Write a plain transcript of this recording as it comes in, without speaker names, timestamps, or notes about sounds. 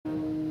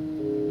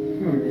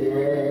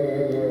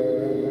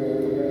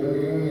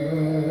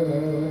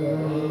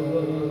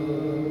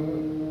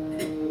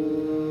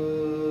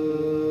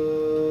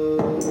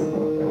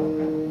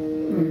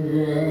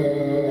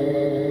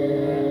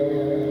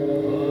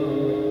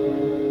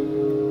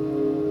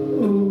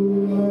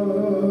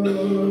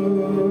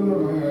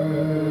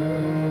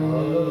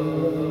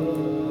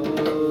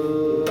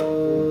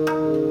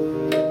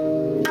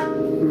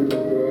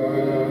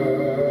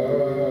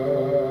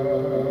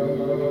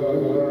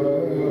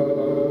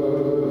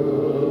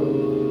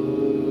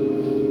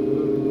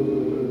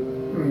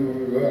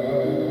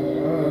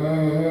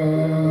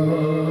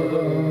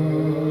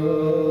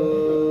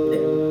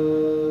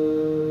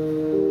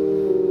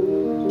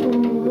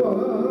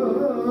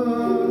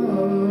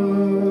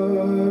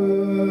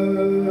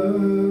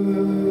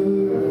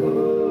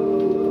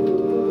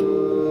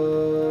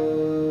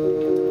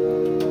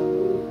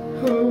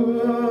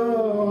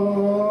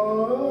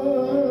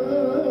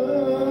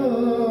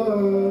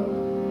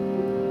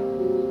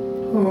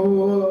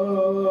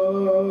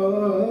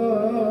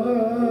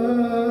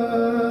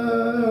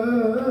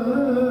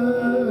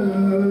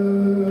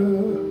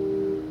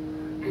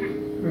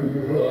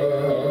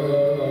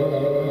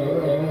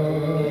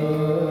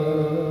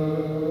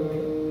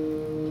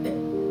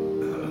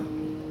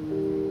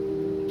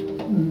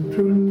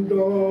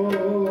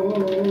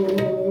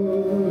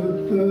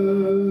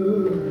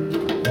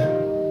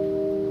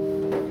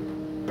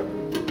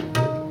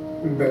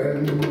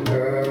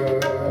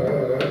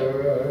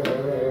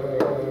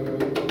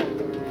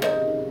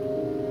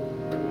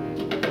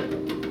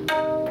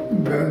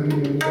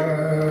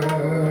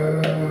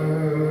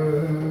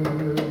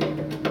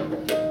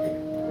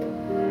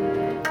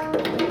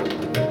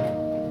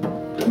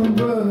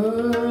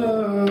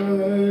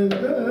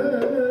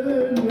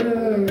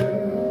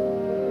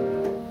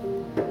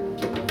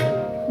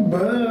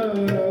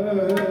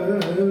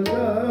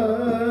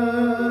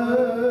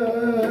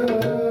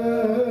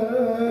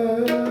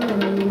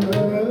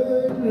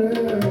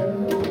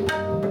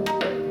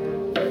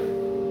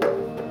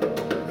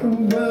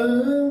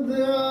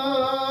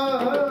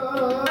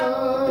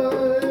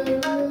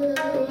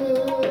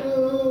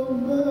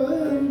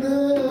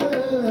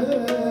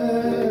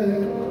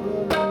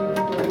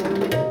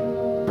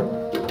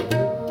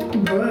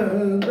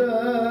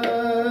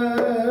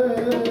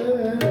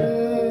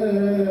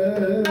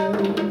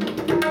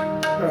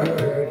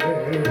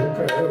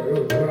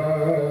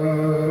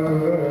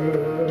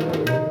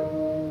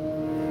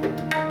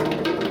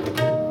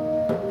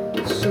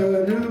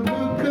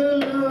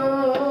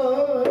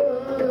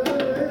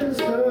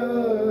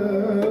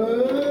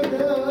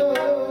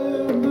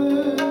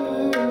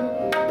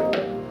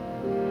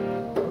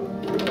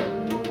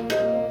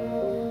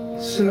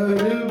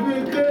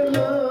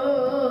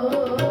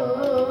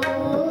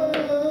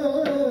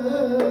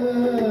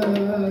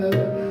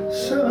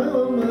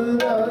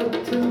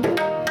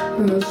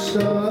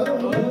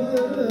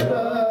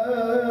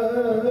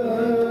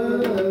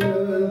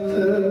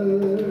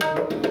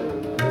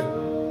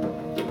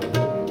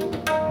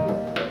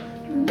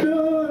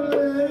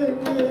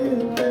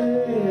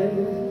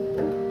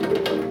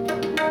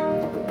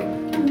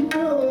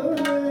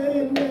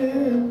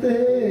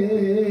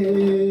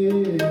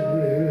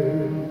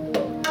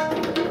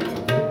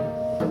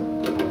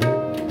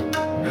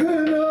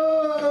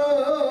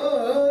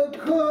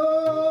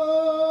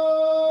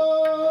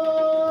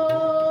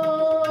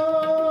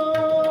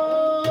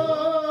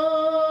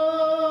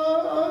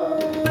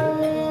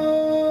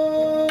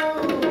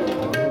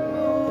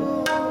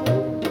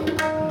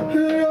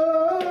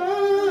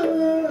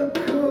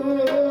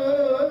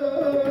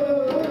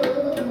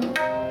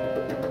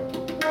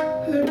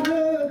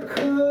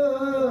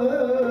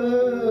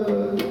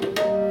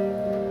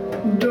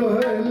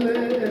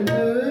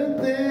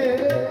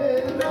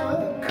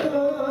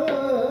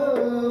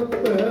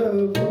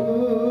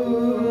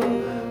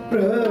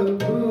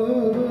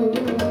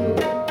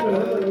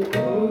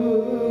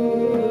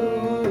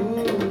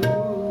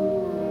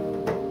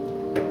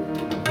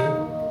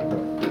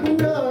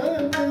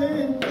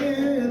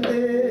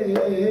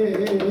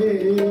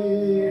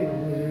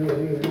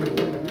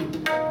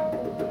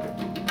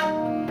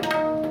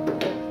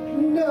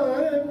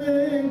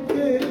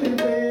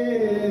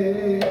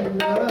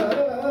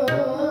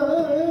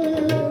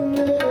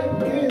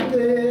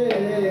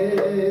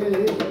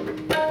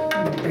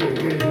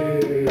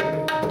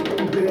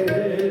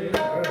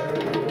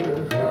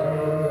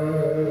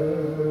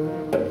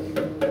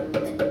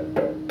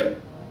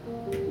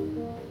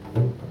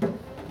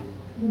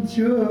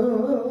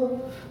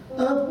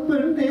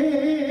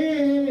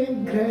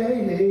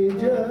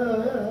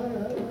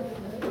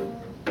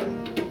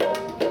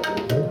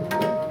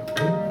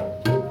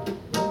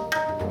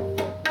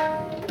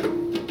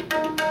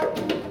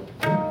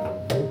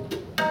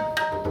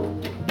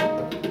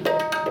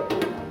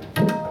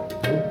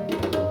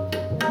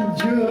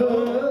जो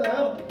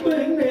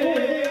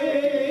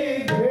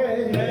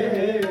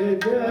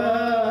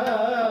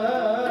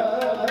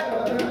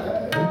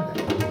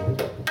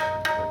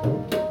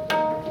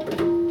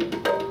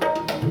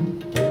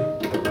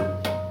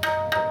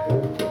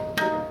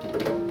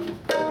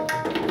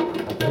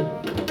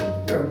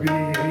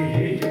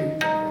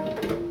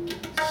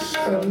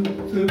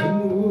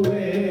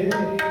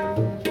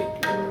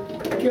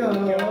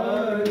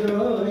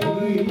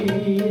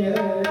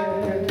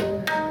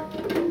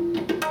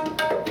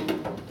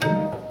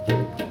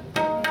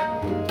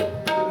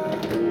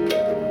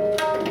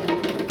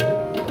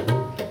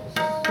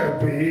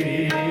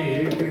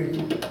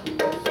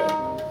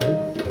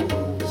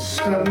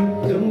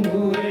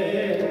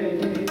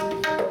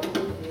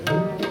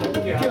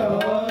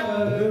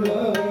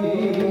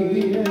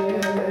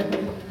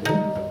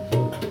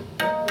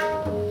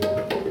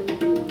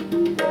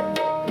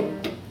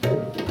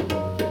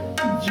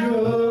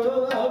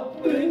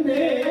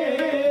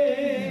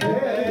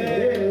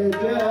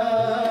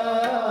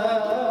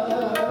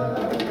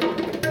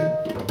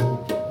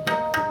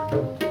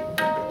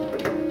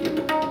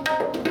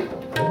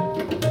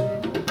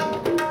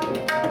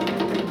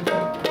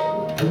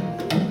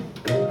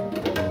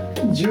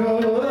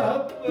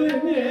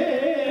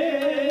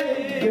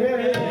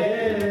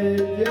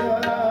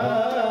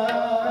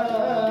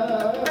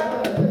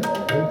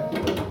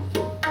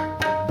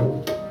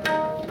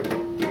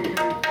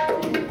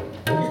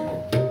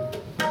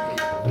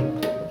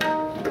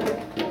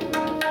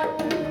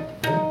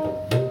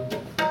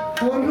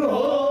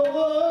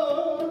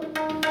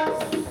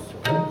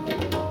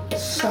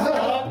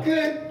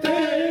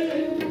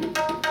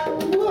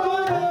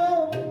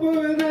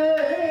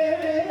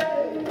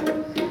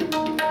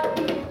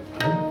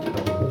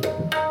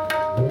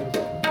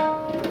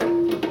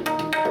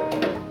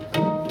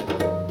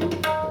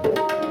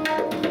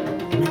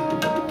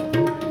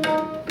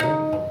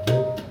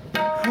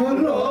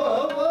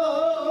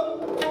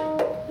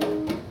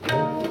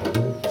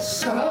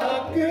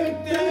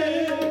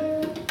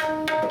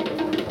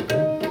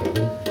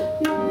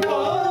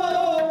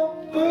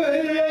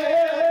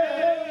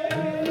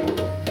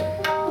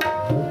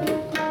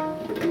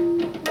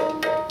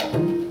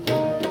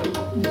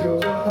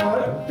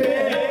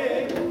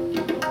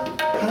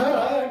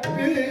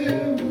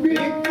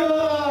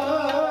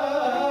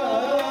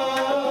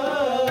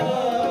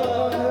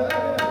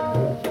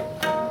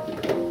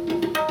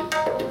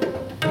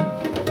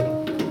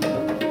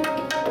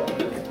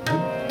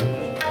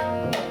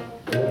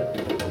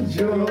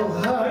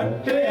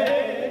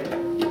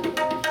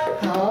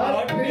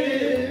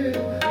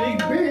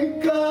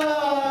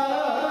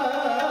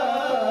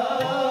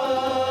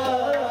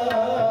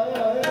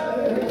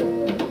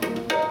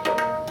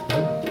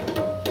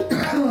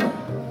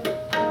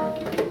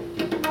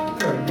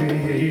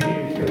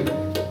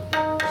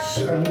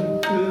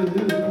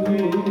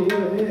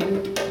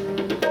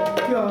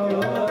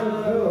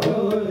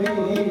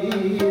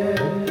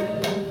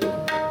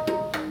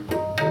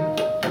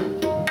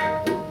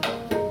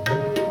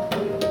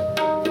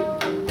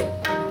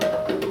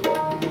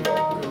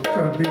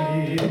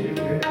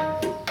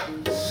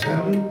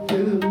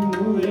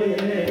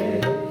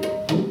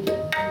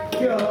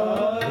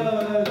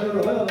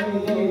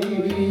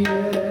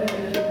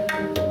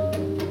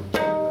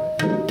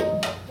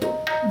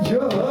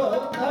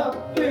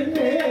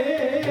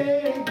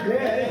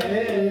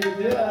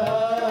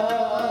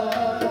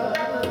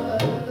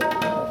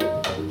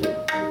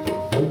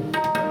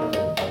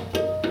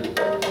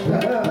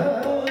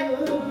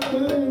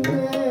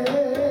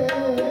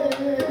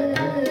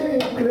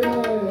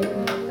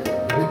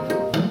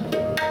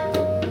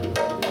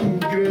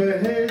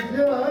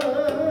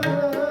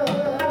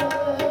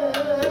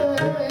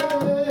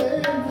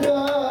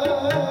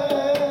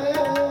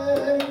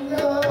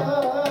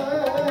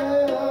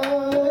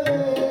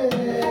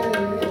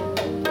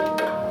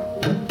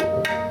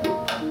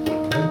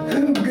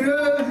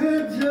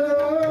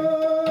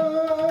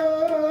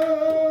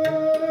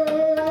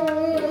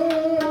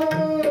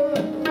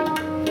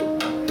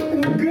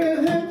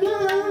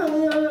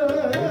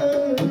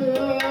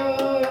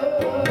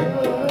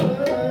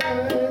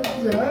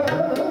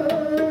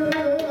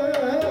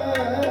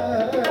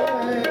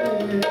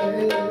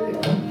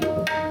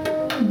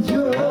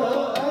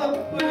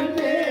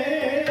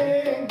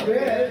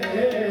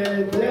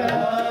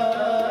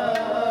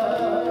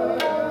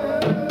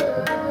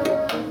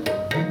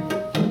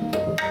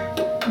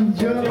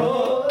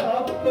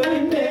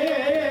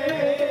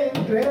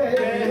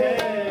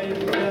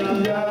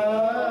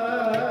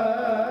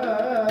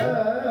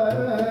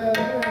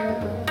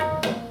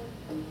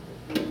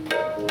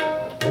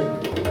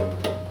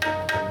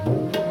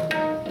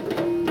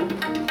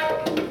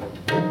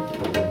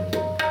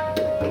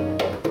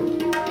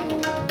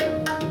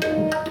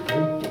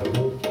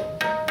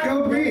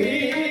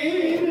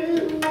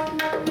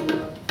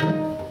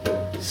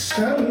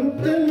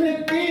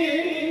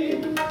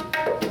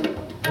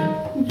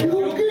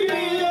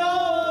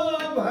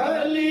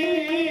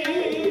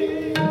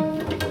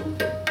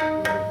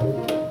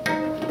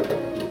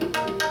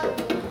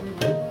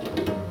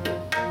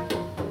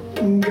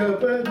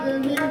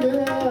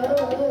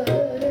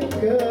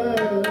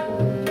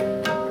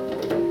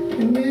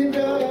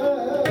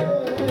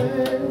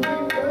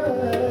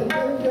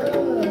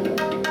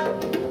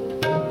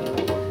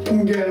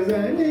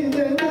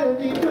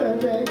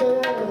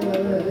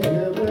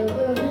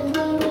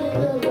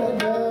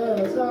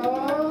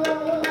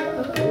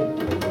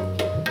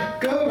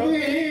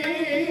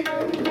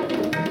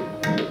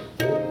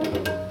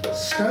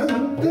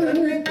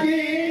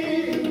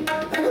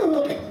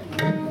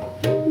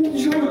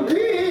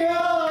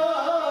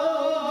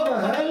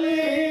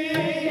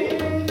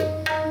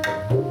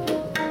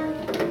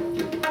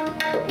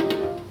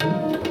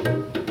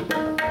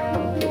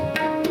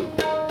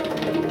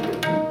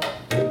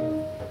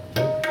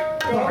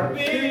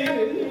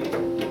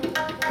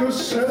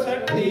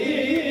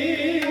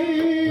kusatee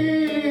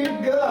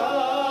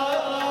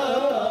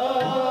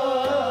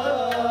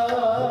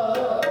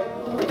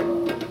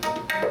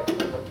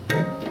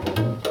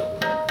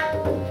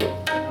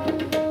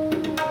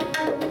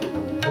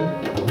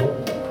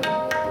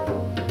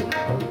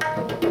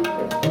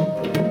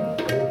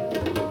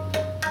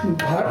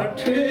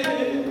bhatt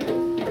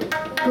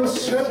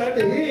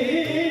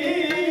kusatee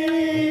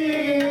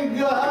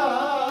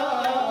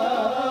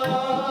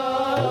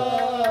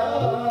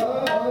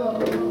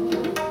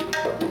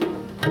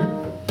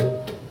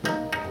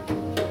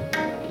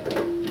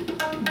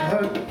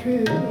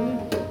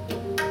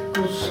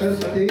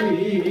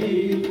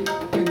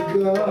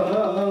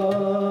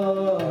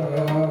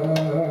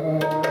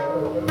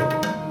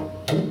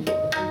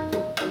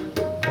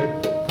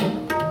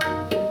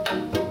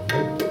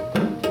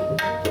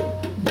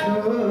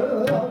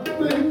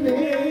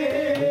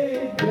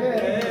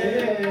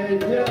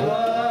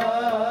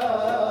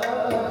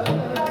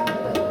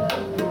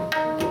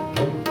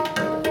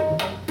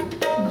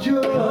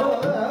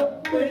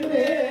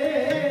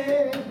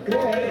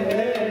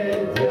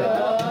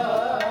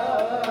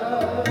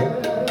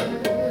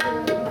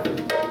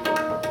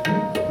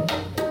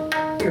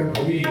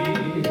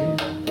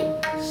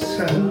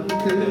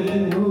sant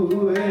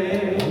mooe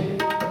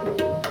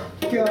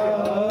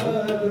kiaa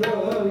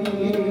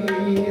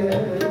roe'eeaai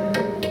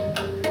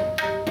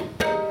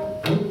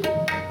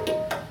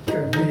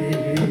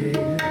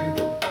kabeer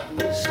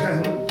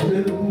sant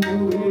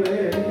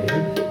mooe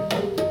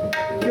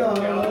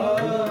kiaa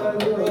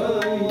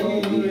roe'eeaai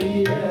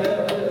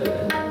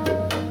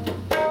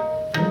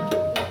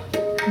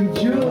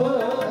jo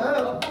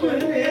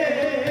apune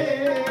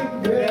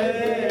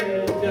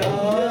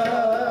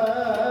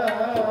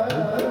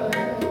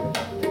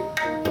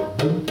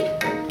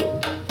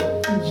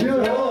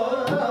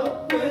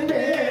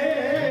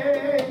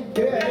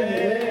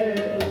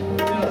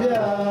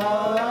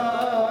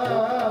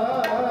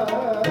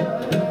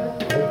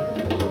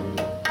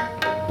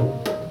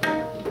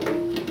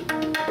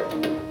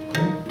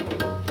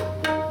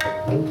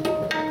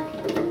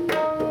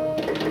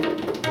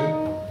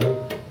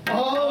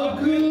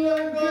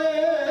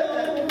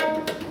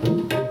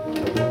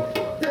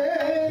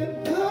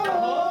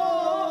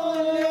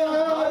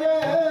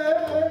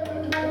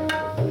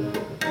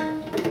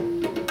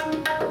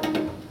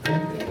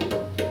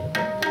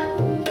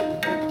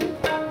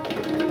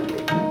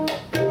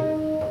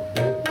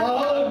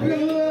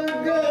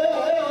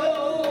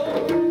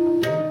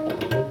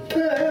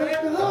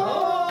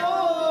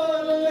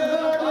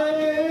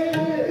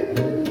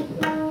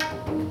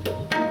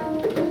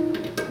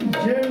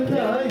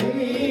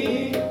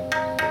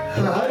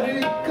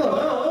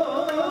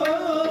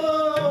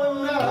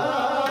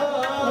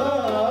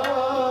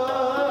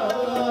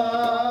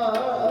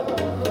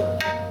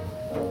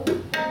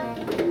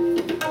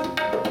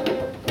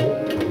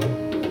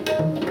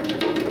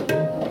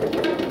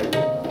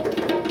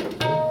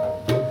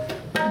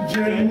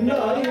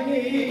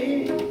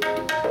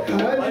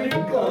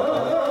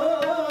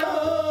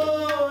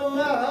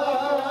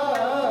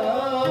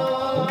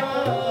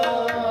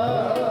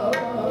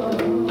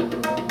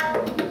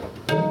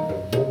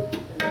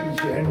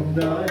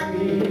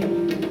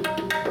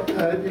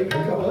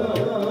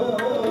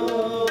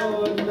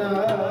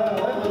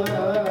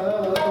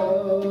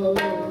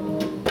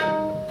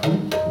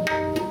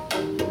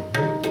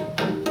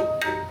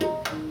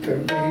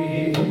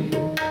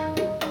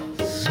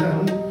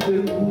sant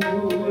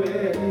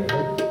mooe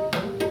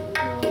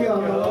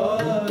kiaa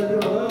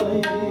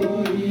roe'eeaai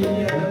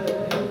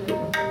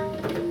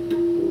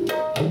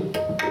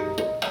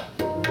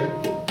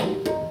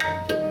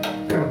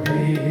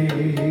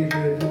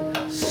kabeer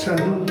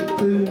sant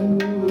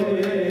mooe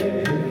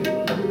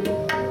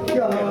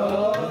kiaa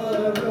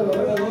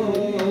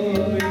roe'eeaai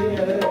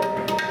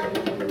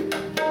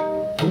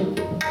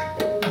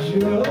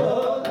jo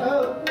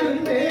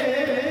apune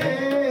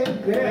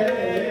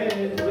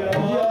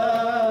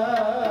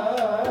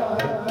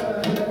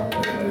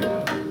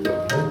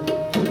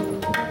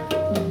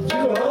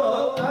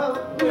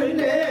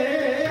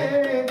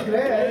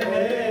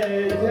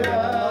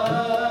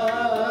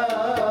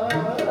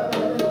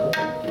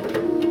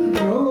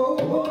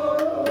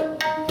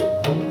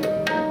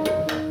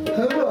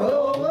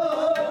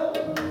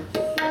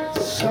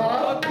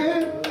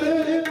saakat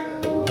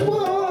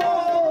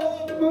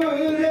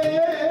baapure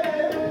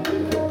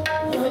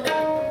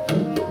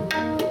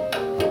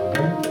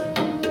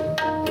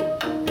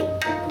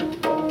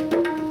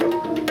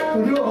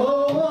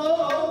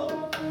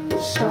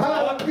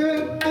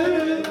saakat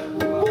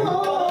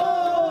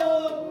baapure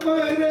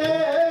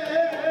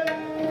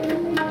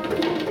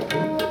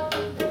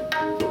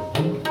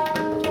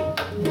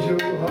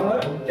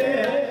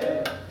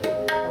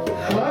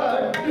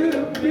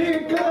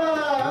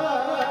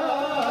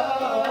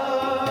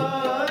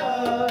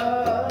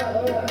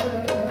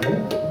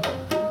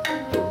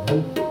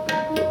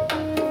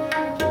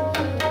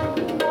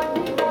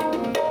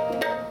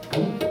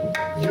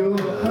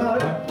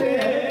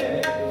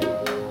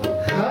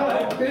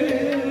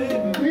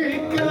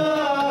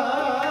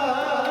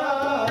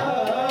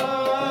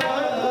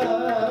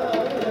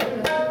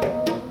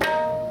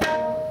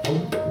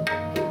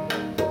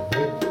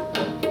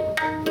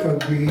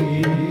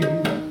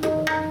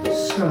Kabir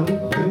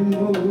संत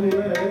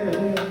मूए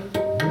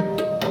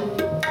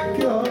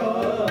क्या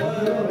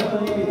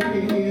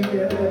रही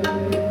है।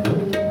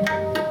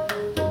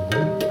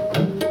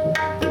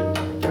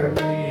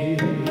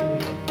 कबीर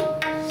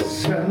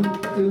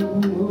संत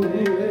मूए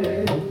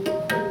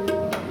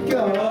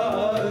क्या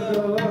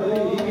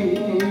रही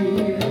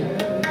है।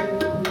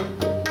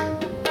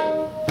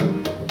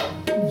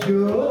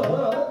 जो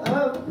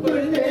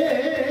अपने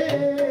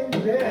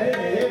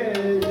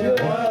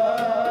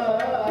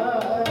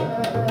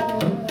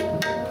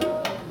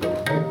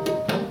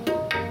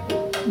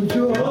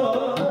जो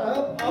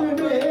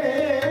अपने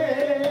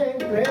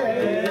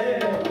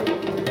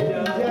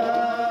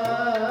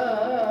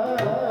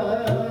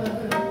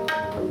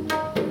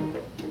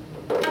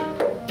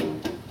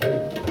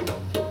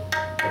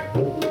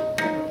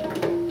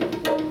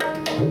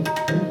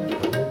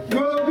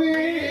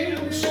कबीर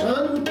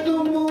संत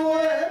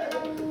मूए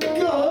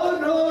क्या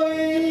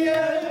रोई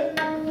है।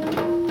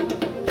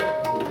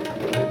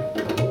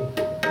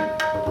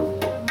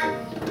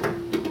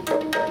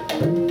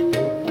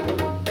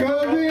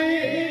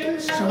 कबीर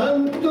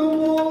संत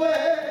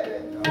मूए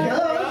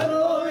क्या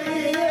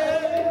रोई है।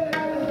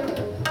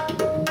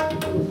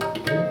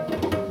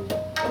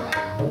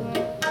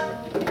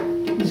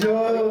 जो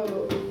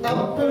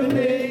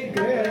अपने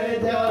घर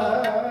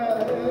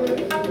जाए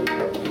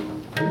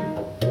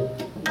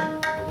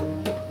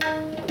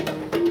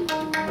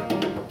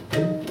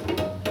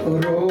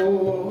रो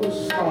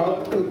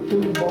साकत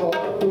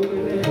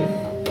बापरे।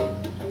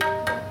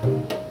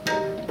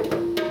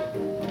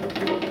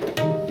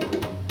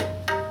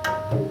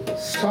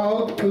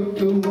 साकत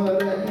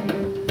मरे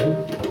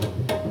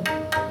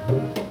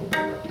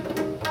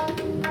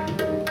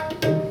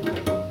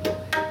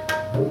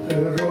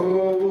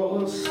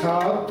रो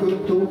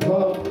साकत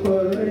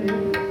बापरे।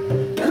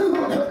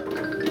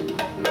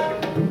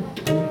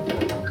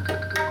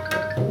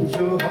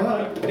 जो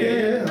हाटे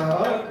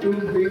हाट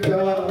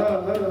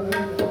बिगाए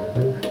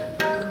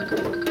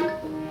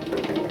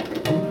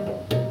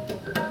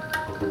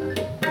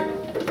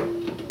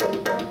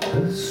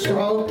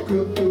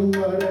साकत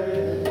मरे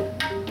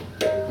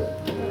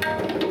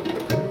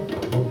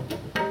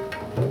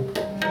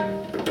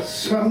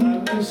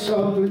संत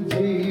सब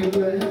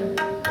जीवे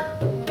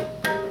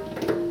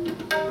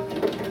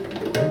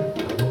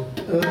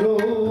रो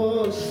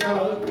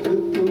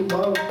साकत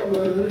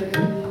बापरे।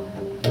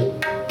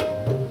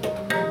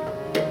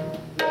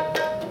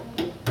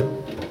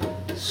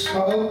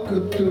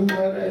 साकत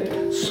मरे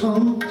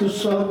संत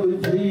सब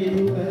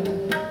जीवे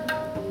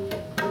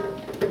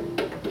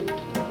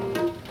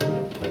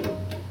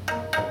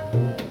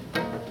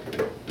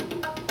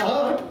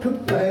आठ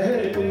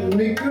पैर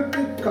निकट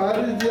कर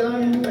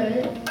जाने।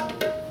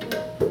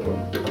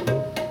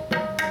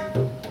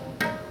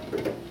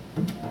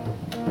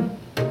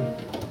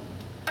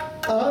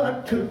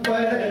 आठ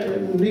पैर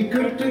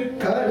निकट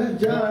कर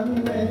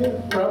जाने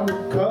प्रभु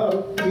का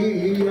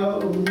किया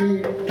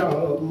मीठा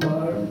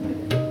मन।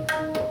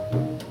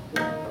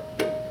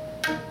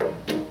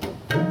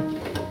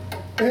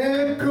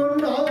 एक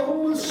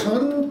नाम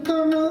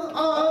संतन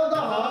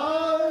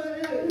आधार।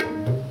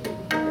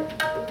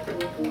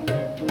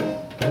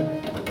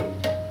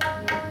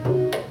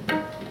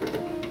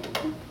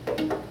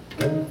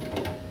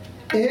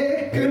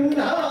 एक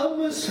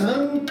नाम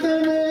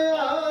संतन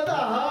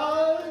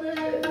आधार।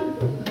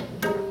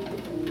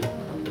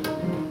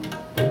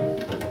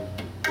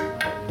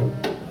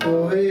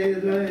 होए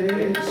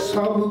रहे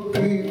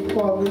सबकी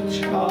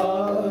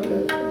पगछार।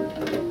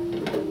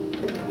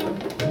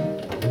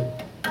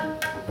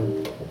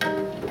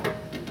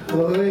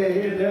 होए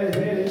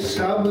रहे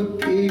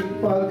सबकी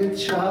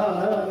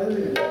पगछार।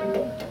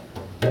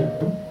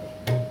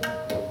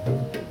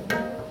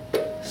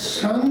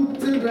 संत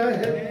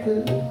रहत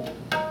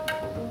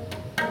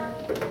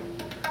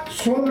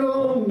सुनो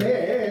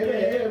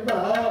मेरे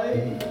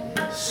भाई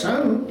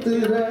संत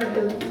रहत।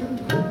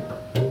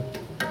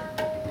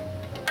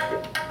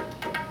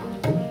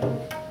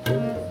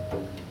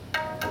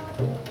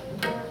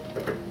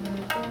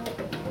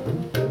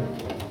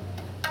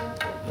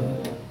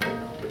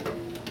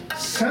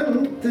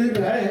 संत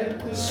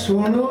रहत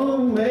सुनो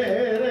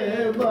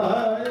मेरे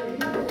भाई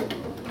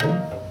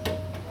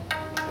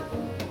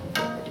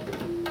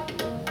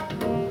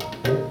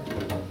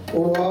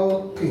वाओ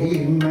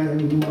की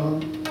महिमा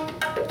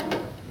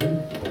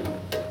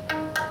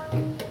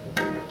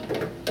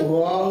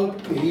वाओ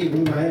की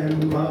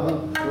महिमा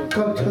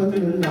कथन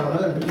ना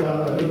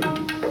जाए।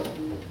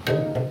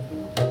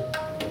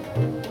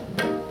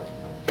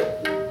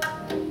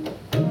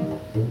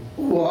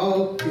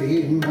 वाओ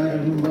की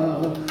महिमा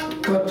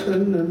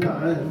कथन ना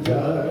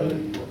जाए।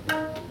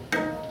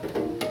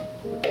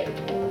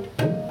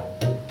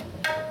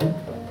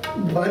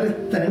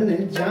 बर्तन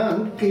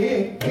झांके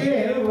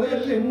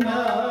केवल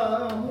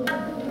नाम।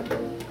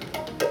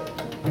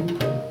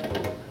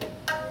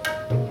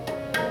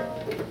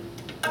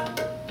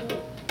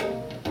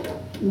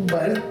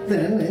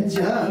 बर्तन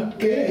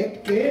झांके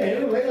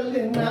केवल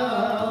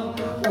नाम।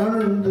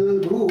 आनंद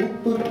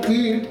रूप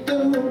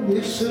कीर्तन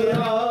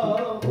विश्राम।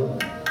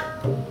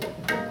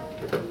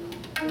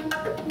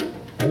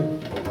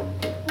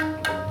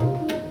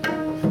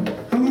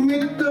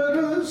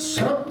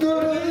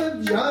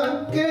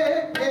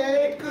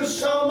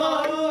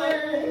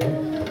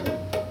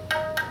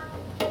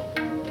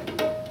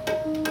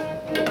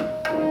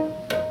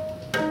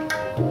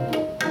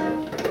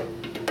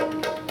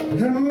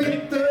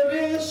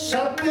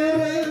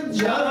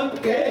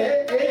 झांके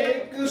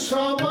एक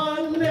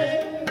सामान्य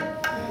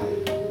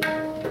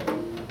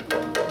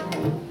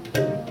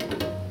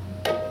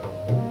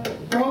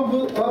प्रभु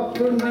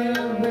अपने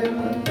बिन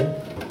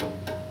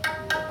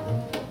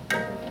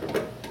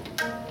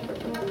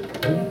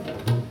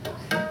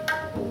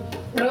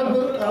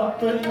प्रभु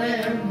अपने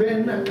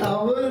बिन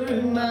और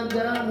न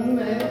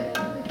जाने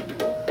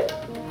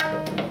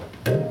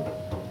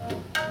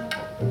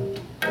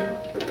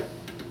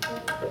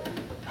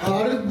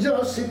हर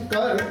जस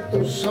कर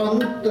तू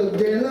संत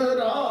दिन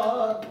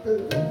रात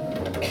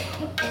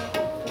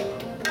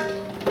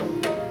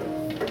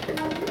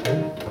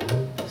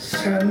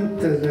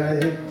संत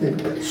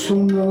रहते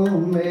सुनो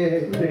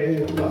मेरे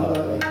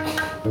बात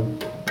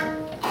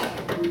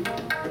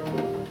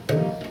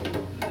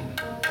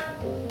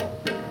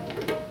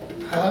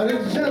हर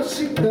जस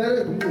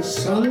कर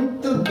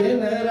संत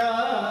दिन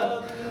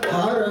रात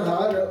हर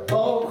हर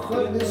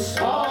औखद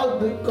साध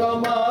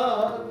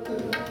कमात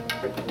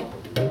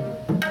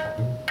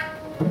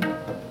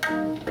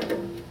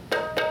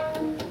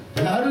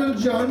हर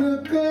जन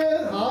के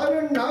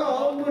हर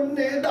नाम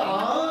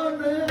निदान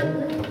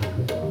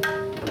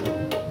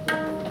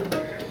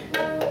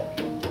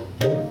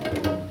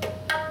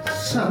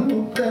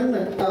संतन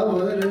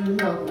अवर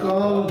न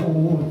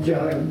कहूँ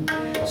जान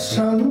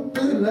संत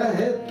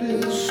रहत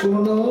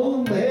सुनो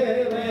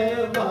मेरे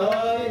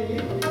भाई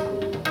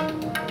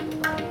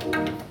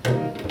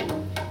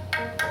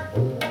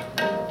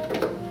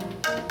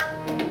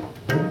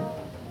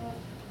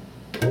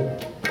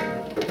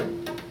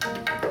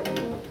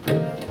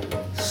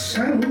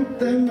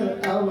संतन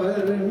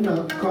अवर न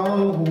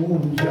कहूँ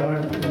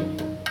जान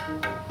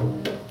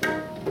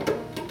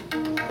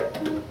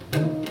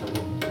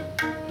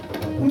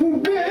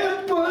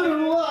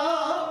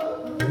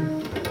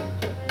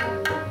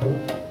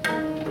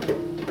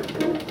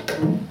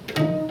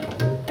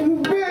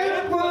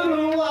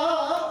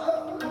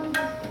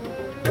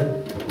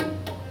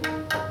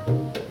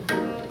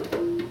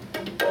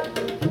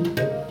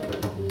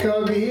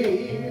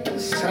कबीर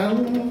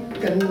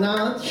संत ना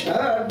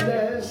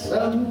छाड़े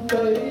संत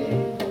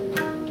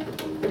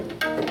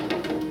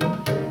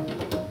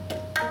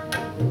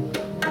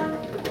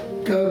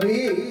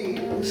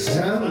कबीर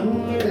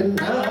संत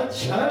ना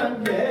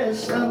छाड़े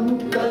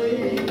संत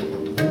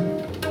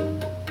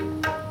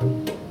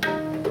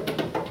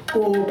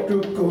कोट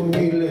को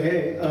मिले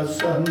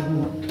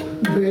असंत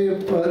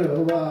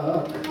बेपरवाह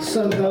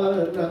सदा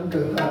रंग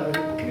हर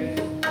के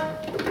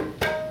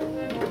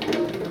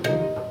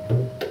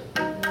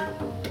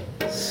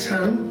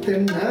संत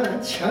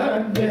न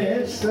छाड़े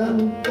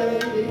संत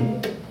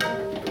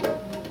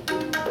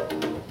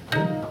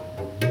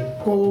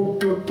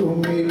कोट तो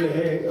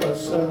मिले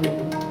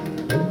असंत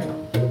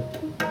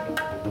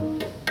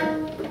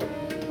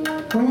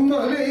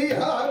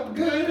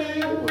मलयागर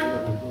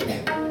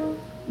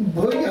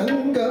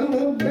भुजंगम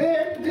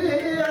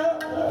बेटिया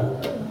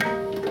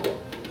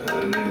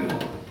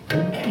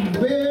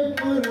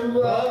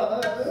बेपरवाह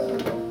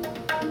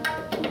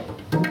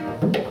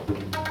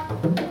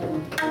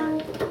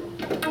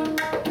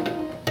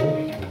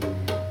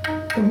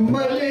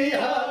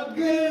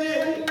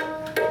मलयागर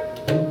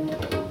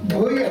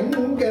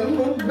भुजंगम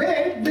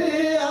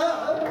बेटिया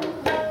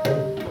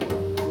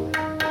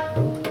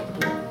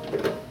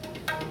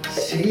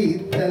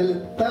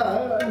शीतलता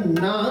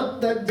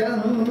नात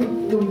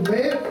जंतु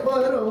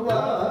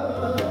बेपरवाह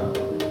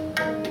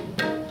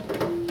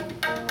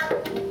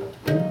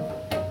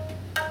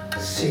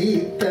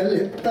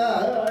शीतलता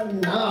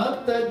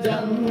नात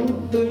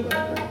जंतु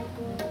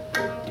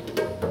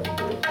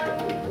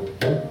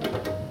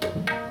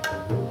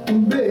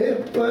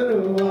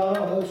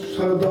बेपरवाह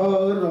सदा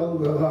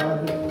रंग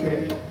हर के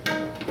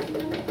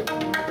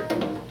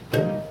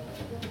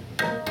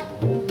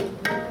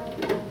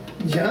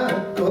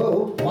जाको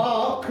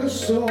पाख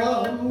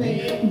स्वामी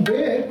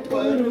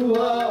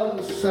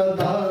बेपरवाह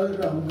सदा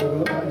रंग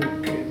हर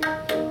के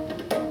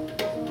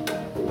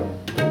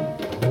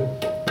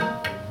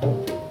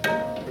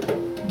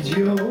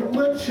जो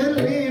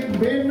मछली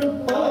बिन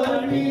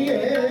पानी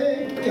है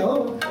क्यों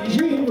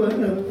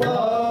जीवन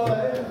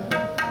पाए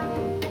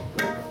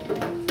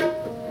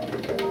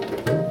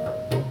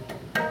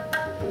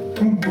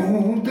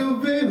बूंद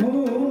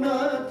विहूना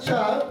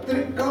छात्र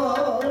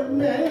कौन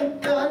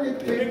कर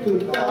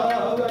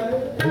त्रिकुटावे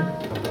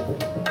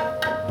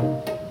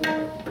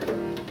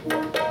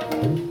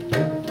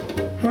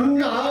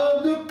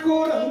नाद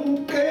कुरंग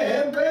के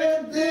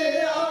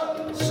बेदिया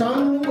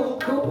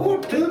सन्मुख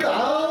उठ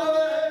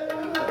दावे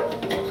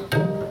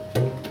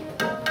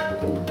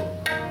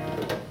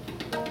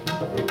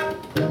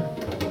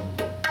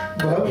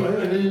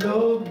भवर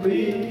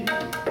लोभी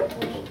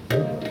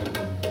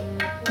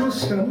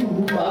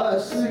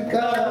कुसुमवास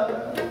का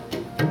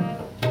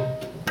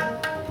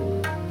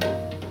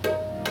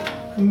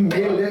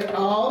मिल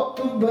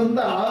आप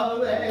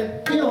बंधावे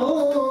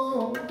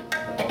त्यों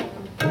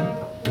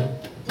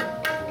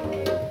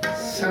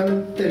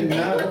संत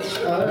ना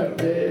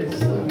छाड़े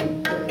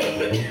संत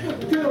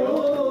त्यों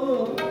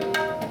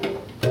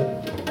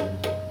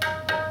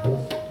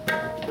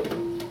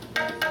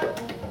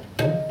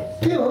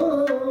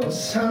क्यों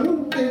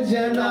संत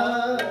जना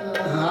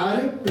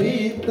हर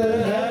प्रीत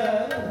है,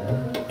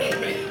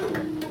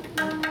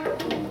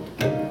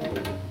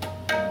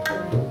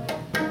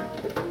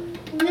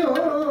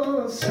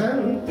 क्यों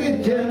संत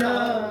जना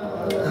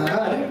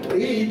हर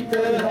प्रीत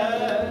है।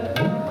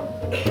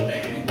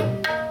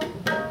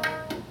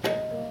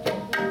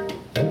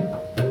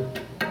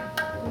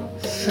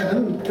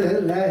 संत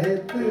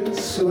रहत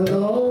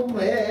सुनो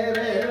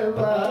मेरे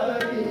भाई,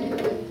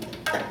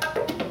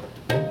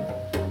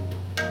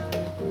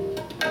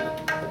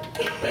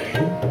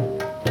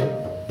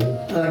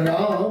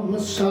 राम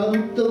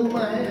संत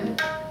में,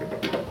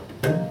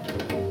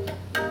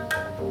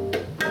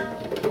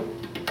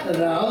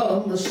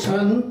 राम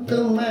संत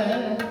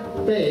में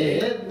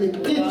भेद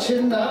किछ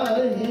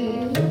नाही।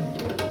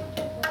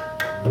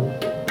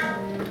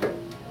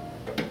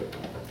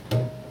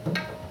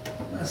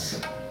 बस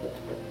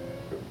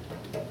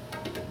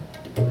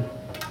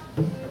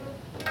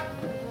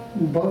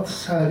बहुत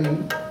सारी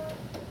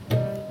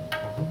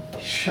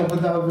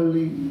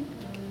शब्दावली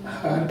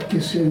हर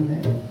किसी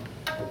ने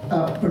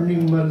अपनी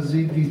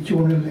मर्जी की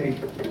चुन ली।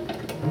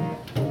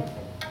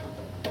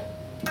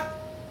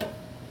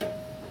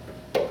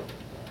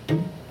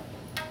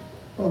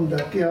 उनका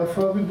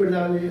क्याफा भी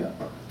बना लिया,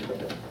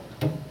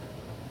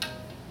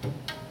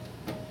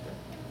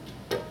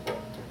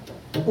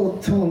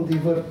 उथों की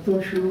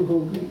वरतों शुरू हो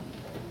गई।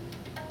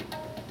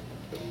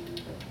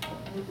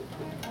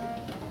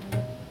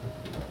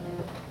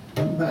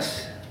 बस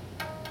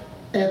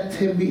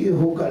इत्थे भी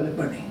इहो गल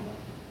बनी।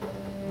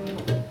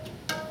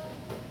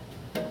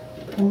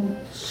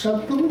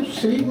 सतगुरु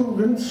श्री गुरु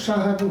ग्रंथ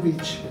साहब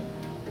विच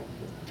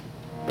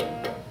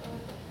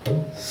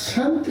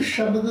संत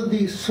शब्द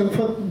की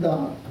सिफत का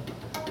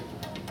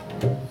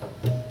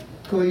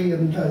कोई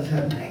अंदाजा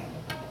नहीं,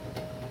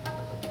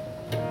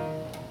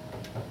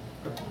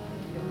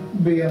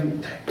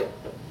 बेअंत है।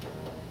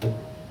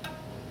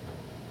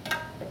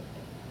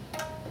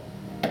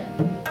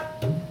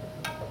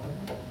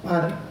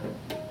 पर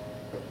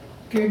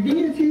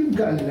केडी अजीब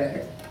गल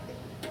है,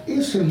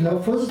 इस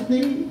लफज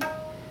की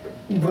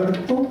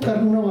वरतों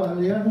करने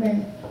वालियां ने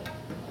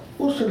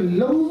उस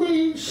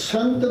लंबी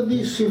संत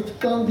की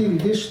सिफतों की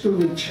लिस्ट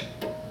विच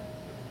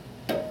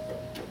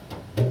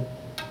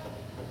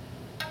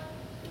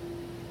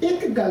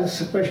एक गल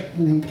स्पष्ट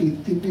नहीं की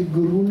कि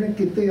गुरु ने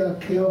किते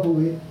आख्या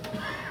होवे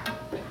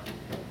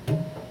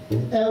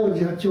एहो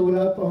जिहा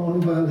चोला पाउण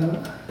वाला,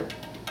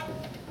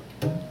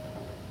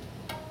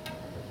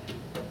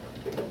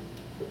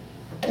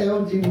 एहो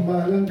जी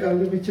माला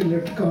गल विच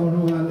लटकाउण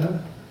वाला,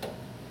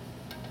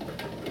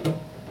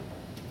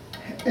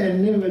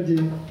 एने बजे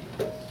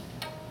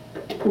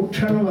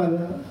उठन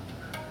वाला।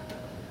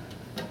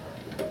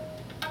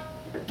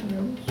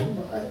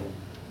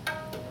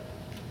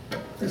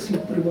 असीं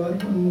परिवार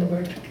में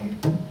बैठ के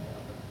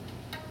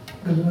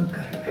गल्लां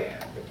कर रहे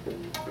हैं।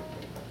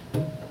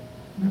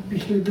 मैं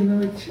पिछले दिनों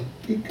में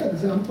एक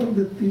एग्जाम्पल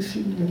दिती सी,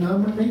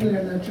 नाम नहीं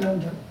लेना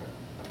चाहता,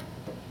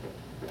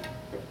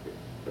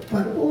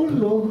 पर वो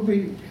लोग भी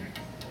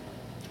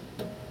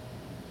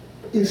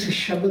इस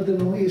शब्द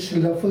नूं, इस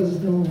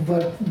लफज नूं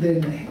वरतदे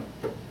ने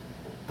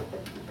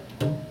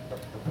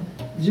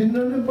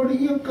जिन्होंने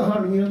बड़ियां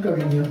कहानियां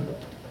कढ़ियां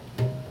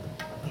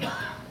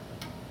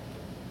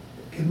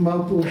कि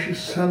महापुरुष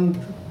संत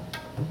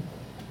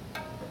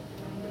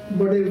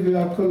बड़े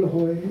व्याकुल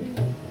होए,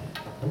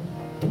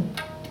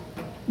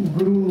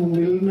 गुरु नूं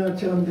मिलना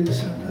चाहते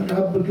सन,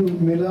 रब नूं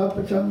मिलाप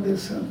चाहते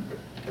सन,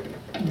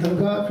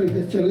 दरगाह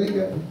पे चले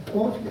गए,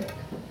 पहुंच गए।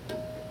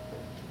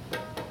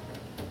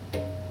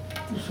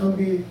 तुसां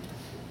भी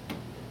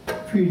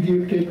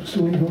वीडियो टेप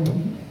सुनी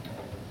होगी,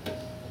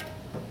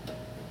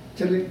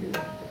 चले गए,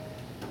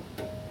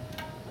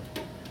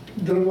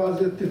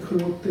 दरवाजे ते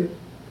खलोते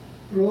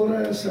रो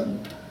रहे सन।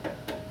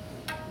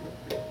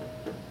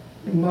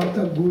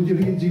 माता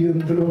गुजरी जी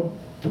अंदरों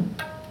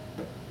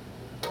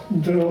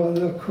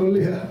दरवाजा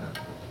खोलिया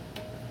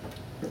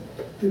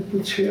ते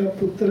पूछया,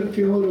 पुत्र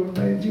क्यों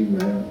रोना है? जी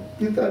मैं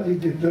पिताजी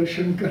के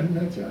दर्शन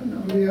करना चाहना,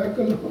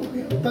 व्याकुल हो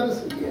गया,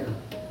 तरस गया।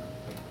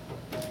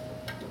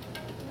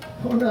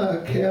 उन्हें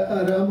आख्या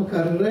आराम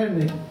कर रहे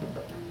ने,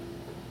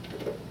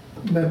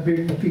 मैं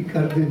बेनती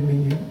कर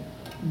देनी है,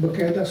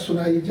 बकायदा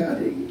सुनाई जा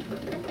रही,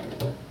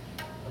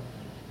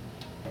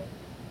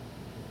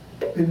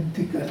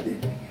 बेनती कर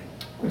देनी है।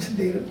 कुछ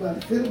देर बाद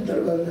फिर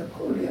दरवाजा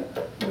खोलिया,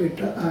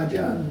 बेटा आ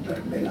जा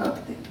अंदर, मिलाप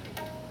दे,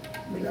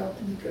 मिलाप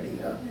की कड़ी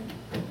आ गई।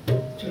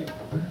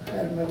 चलो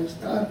खैर मैं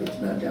विस्तार विच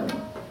ना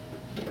जावां।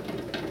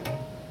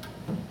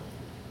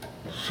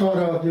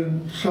 सारा दिन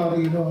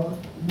सारी रात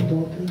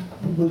 2 दिन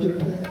गुजर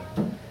गए,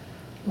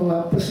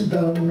 वापस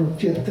दाम नूं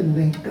चित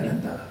नहीं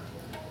करता।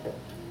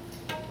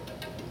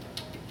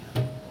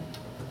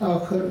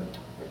 आखिर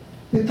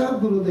पिता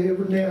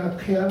गुरुदेव ने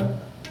आख्या,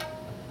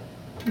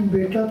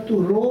 बेटा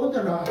तू रोज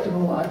रात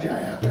नूं आ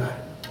जाया कर,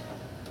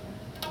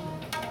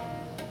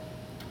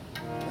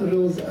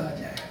 रोज आ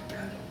जाया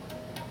कर,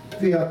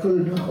 व्याकुल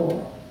न हो।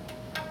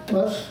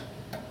 बस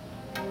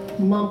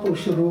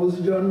महापुरुष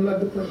रोज जान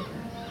लग पए।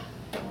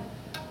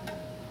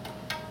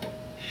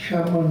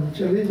 शामां नूं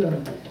चले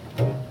जाते,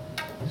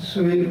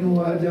 सवेर नूं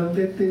आ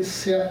जाते। ते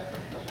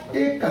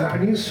ये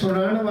कहानी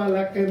सुनाने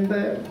वाला कहता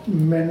है,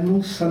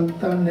 मैनू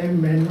संतां ने,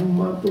 मैनू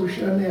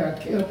महापुरुषां ने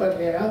आख्या, पर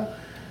रहा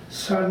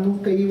सानू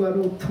कई बार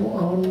उत्थों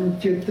आउण नूं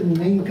चित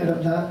नहीं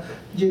करता,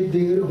 जे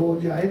देर हो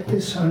जाए तो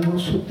सानू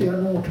सुत्तियां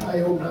नूं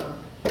उठायो ना।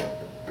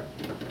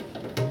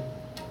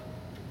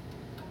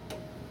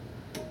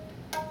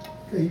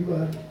 कई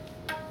बार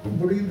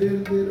बड़ी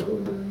देर हो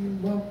जाती,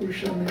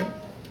 महापुरुषों ने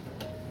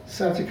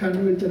सचखंड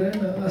विच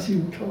रहना, असीं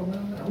उठाउणा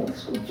ना। हुण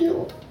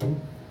सोचिओ,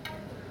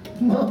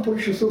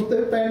 महापुरुष सुते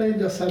पैने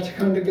जां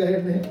सचखंड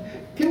गए ने,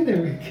 किन्ने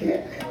वेखे?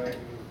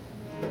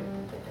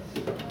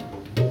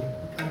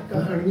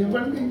 कहानियां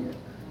बन गई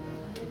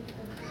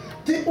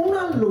ते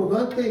उन्हां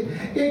लोगां ते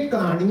ये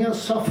कहानियां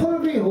सफल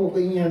भी हो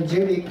गई,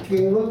 जेड़े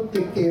केवल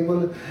ते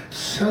केवल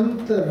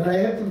संत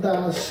रहत दा,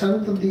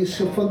 संत दी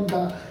सिफत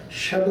दा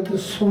शब्द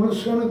सुन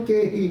सुन के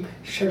ही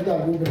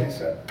श्रद्धालु बने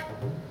सन।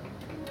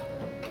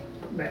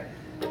 मैं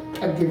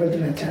अगे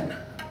बढ़ना चाहना,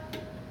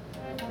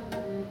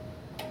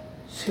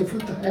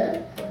 सिफत है,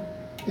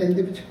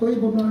 इहदे विच कोई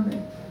गुनाह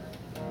नहीं,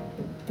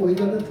 कोई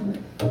गलत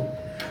नहीं,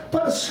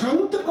 पर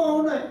संत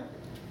कौन है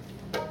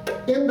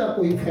इनका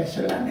कोई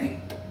फैसला नहीं।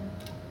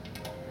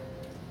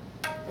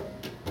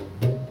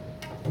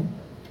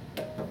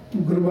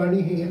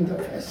 गुरबाणी ही इनका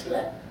फैसला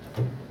है।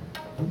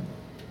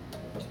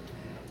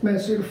 मैं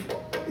सिर्फ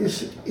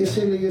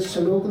इसलिए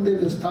सलोक के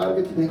विस्तार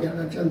में नहीं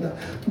जाना चाहता,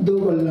 दो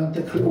गल्लां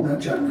ते खलोना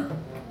चाहना।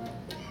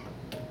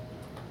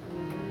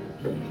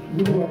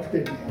 गुरु आखते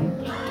हैं,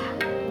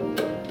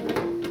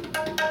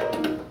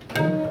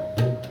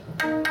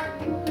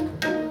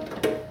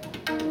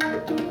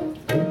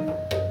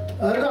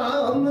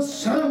 राम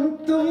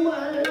संत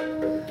मैं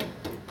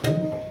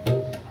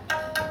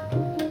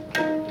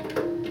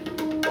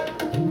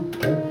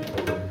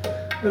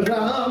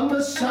राम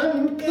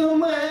संत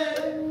मैं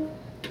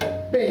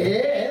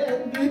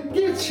भेद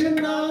किछ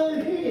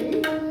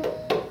नाही,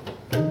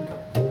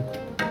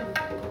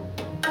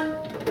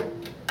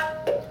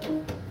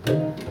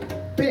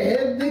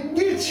 भेद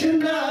किछ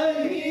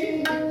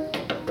नाही,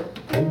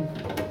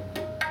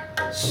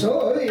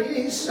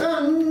 सोई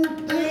संत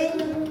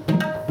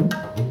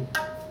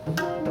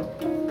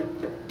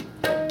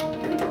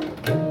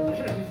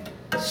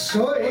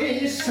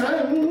सोई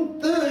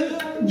संत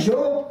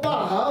जो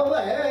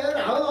पावे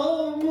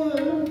राम।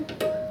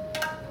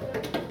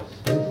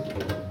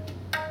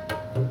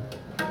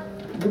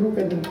 गुरु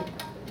कहते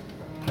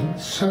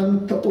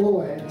संत वो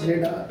है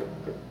जेड़ा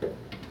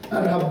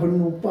रब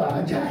नूं पा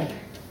जाए।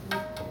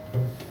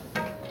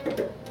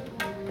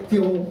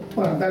 क्यों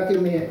पांदा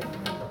किवें है?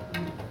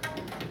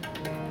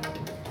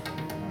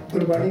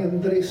 गुरबाणी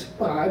अंदर इस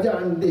पा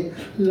जान दे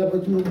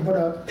लफ्ज नूं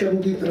बड़ा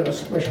चंगी तरह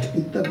स्पष्ट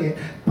किया गया।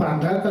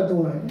 पांदा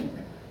कदों है?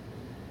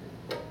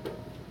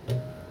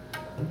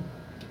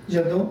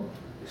 जदों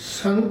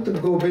संत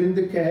गोबिंद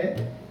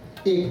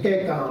कह एक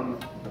काम,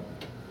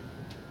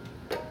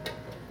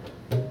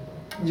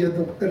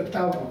 जदों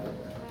करतब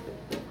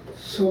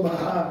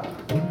सुभाव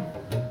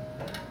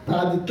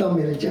आदत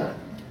मिल जान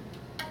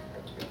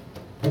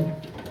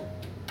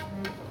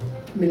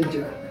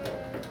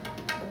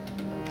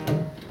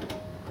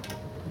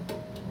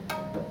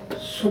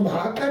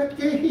सुभा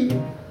करके ही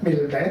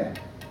मिलता है।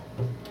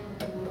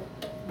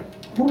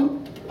 हुण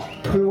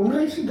खलोना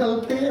इस गल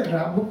ते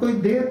रब कोई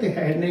देह ते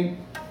है नहीं,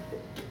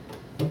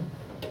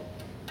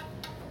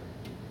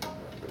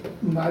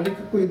 मालिक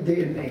कोई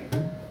देह नहीं,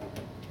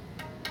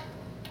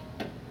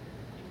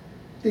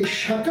 ते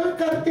शक्ल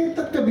करके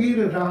तो कबीर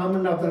राम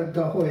ना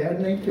वर्गा होया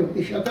नहीं,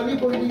 क्योंकि शक्ल ही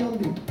कोई नहीं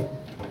होती।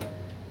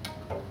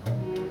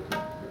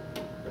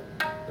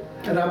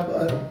 रब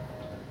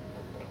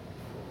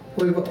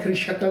कोई वक्री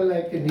शक्ल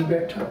लेके नहीं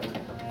बैठा।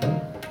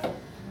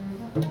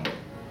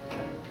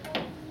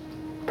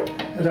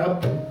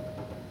 रब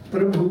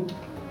प्रभु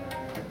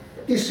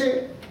किसी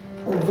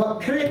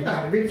वखरे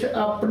घर विच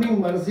अपनी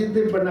मर्जी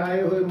दे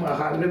बनाए हुए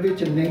महल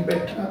विच नहीं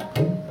बैठा।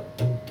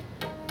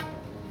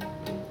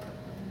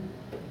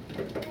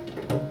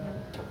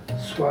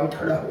 सवाल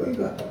खड़ा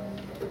होएगा,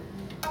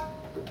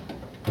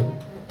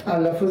 आ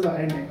लफ्ज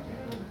आए ने,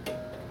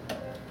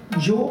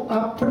 जो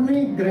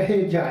अपने ग्रह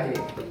जाए।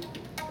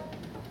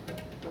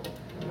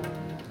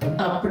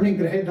 अपने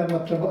ग्रह का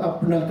मतलब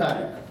अपना घर,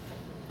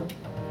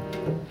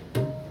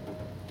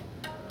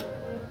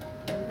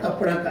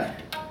 अपना घर।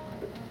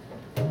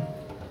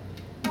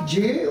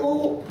 जे वो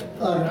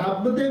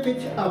रब दे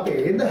विच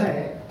अभेद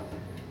है,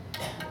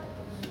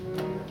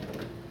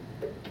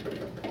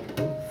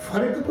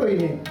 फर्क कोई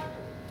नहीं,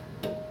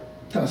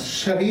 तो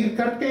शरीर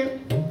करके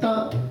तो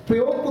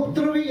प्यो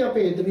पुत्र भी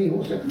अभेद नहीं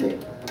हो सकते।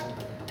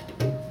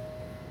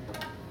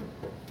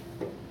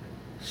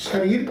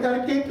 शरीर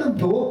करके तो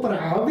दो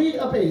भरा भी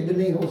अभेद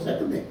नहीं हो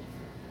सकते।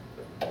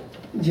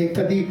 जे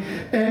कदी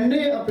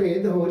ऐने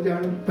अभेद हो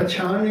जान,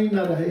 पछाण ही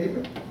ना रहे,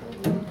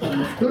 तो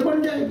मुश्किल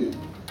बन जाएगी,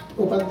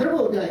 उपद्रव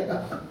हो जाएगा।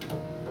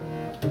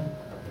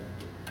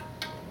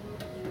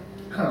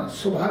 हाँ,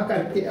 सुबह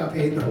करके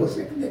अभेद हो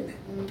सकते हैं।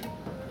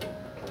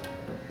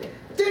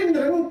 ते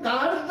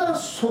निरंकार का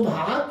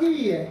ਸੁਭਾਅ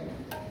ਕੀ ਹੈ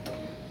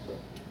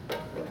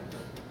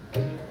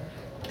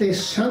ਤੇ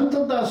ਸੰਤ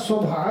ਦਾ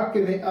ਸੁਭਾਅ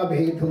ਕਿਵੇਂ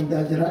ਅਭੇਦ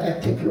ਹੁੰਦਾ, ਜਰਾ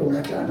ਇੱਥੇ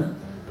ਖਲੋਣਾ ਚਾਹਣਾ।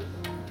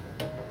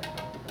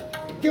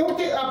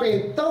 क्योंकि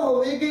अभेदता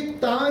होगी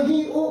ਤਾਂ ही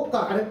वो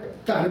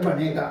घर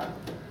बनेगा।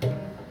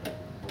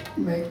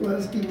 मैं एक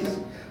बार की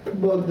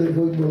बहुत देर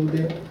हुई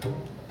बोलते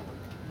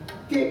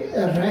कि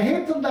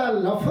रहत दा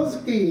लफज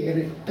की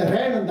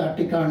रहन दा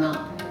ठिकाना,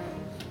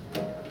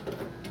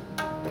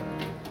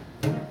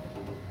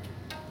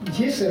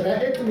 जिस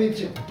रहत विच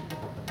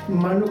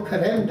मनुख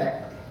रहिंदा है,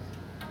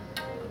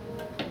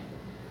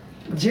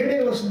 ਜਿਹੜੇ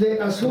उसदे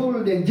असूल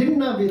दे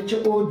जिन्हां विच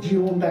वो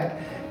जिउंदा है,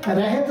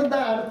 रहत दा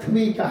अर्थ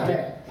भी घर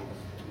है,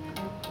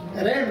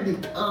 रहन दी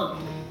थां,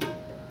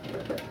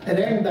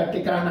 रहन दा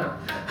ठिकाना।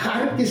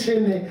 हर किसी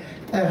ने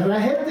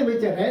रहत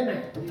विच रहना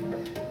है,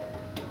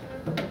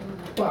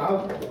 भाव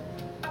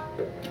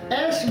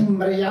इस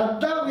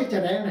मर्यादा विच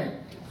रहना है,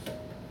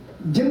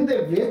 जिंदे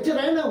विच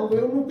रहना होवे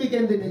उहनूं की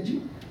कहंदे ने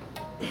जी,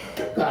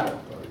 घर।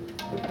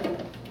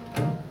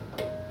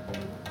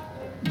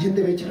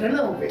 जिंदे विच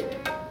रहना होवे,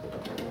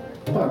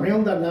 भावें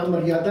उहदा नाम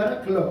मर्यादा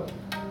रख लो,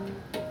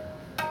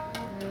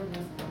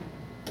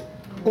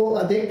 वो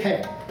अदेख है,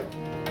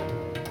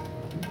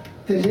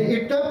 ते जे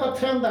इट्टां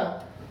पत्थरां दा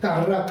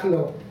घर रख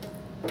लो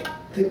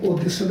ते वो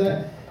दिसदा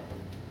है,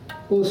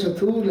 वो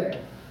स्थूल है,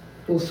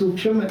 वो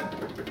सूक्ष्म है।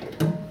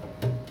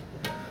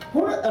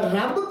 हुण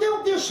रब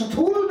क्योंकि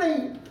स्थूल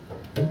नहीं,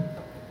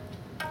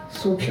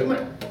 सूक्ष्म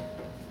है,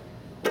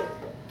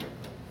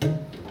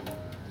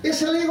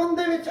 इसलिए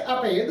उनदे विच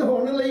अभेद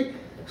होने लई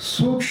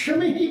सूक्ष्म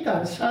ही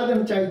घर साधन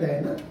चाहिए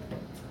है ना,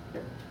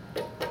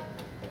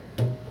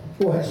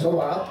 वो है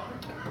सुभाव।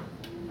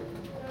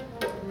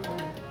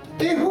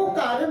 ਇਹੋ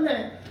ਕਾਰਨ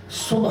ਹੈ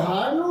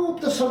ਸੁਭਾਅ ਨੂੰ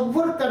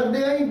ਤਸੱਵੁਰ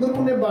ਕਰਦਿਆਂ ਹੀ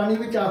ਗੁਰੂ ਨੇ ਬਾਣੀ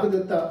ਵਿੱਚ ਆਖ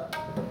ਦਿੱਤਾ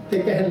ਤੇ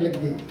ਕਹਿਣ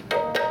ਲੱਗੇ,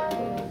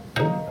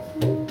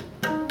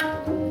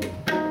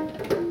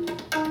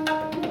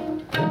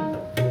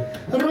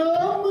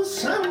 ਰਾਮ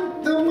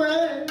ਸੰਤ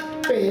ਮੈਂ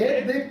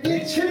ਭੇਦ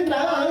ਕਿਛ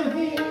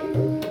ਨਾਹੀ,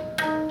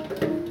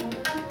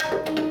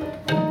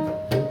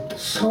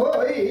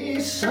 ਸੋਈ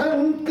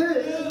ਸੰਤ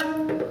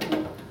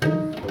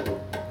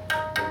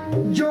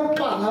ਜੋ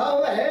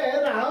ਭਾਵੈ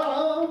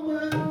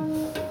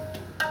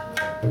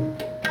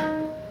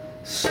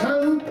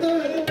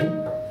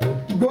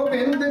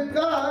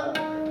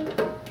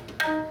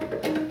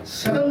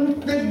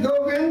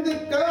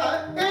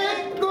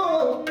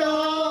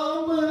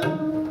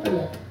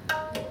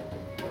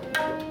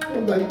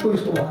कोई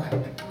सुभाव है,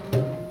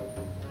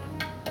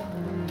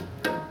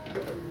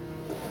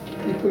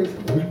 कोई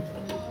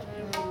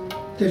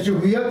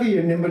झुंगीआ की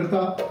है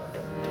निम्रता,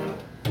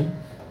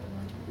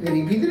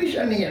 गरीबी की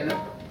निशानी है ना,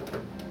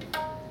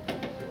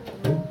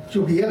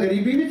 झुंगीआ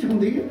गरीबी विच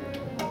हुंदी है,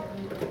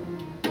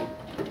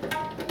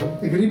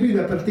 गरीबी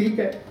का प्रतीक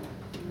है।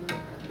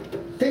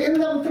 ते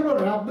इहदा मतलब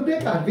रब दे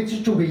घर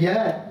विच झुंगीआ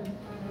है।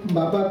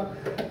 बाबा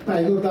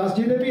भाई गुरदास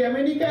जी ने भी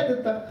एवें नहीं कह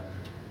दिता,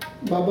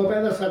 बाबा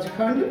पहला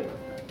सचखंड,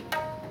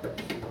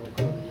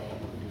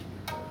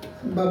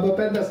 बाबा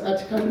पहला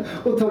सचखंड,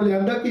 उथों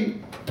लियांदा कि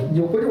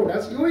जो कुछ होना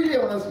सी वही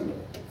लियाउणा सी,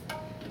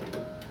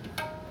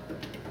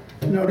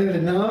 नाउड़े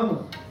दे नाम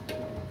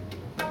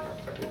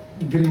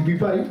गरीबी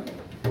पाई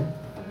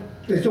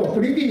ते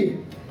झोपड़ी की है,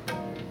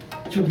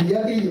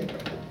 झुंगीआ की है,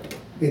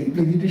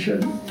 गरीबी की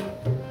निशानी।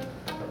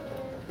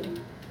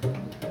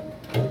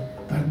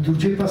 पर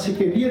दूजे पासे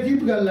किहड़ी अजीब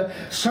गल है,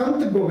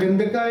 संत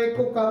गोबिंद का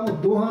एको काम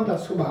दोहां दा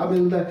सुभाव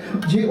मिलदा है।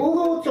 जे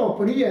वो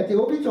झोपड़ी है ते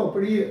वो भी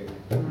झोपड़ी है,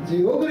 जे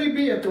वो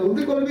गरीबी है तो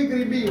उहदे कोल भी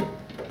गरीबी है।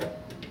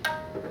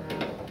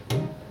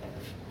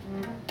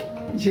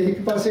 जे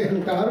एक पासे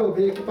हंकार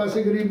होवे एक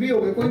पासे गरीबी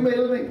होवे, कोई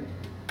मेल नहीं।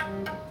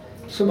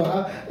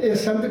 सुभाव ये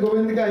संत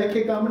गोविंद का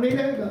एक काम नहीं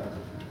रहेगा।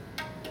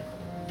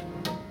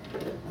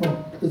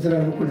 जरा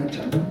रुकना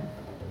चाहूँ,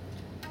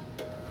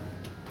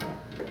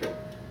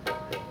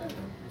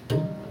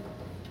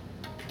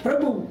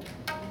 प्रभु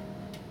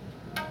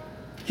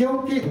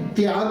क्योंकि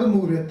त्याग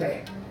मूर्त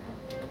है,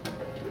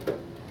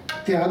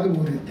 त्याग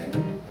मूर्त है,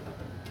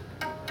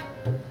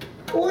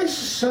 वो इस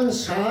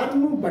संसार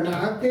नू बना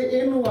के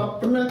इनू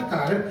अपना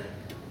घर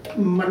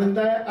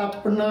मनदा है,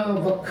 अपना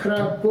वखरा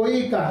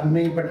कोई घर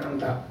नहीं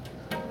बनांदा।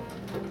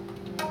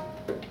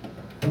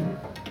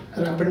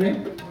 रब ने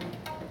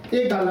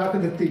ये गल आख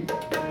दित्ती,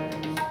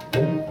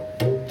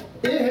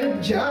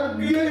 जग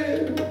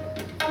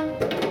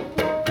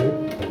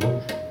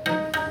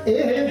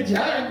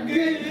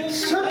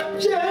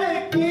सच्चे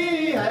की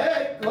है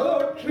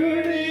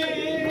कोठड़ी,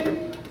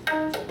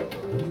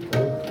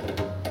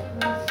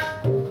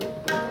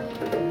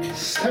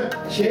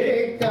 सच्चे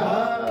का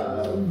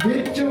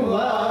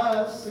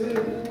विश्वास।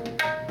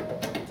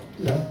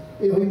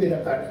 ये ही मेरा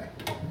घर है,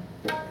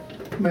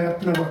 मैं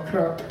अपना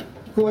वखरा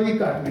कोई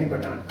घर नहीं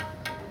बनाना,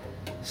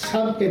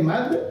 सबके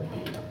मध्य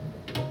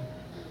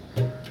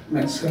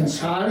मैं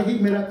संसार ही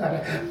मेरा घर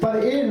है। पर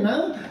ये ना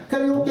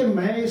करो कि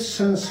मैं इस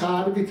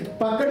संसार विच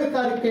पकड़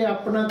करके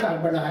अपना घर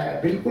बनाया,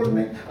 बिल्कुल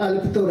नहीं,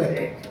 अल्प तो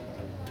रहे,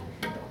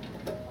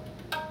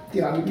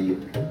 त्याग भी,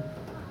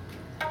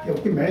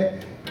 क्योंकि मैं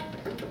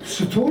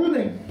ਸਥੂਲ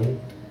ਨਹੀਂ।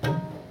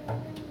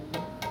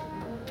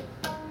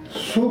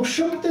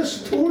 ਸੂਖਸ਼ਮ ਤੇ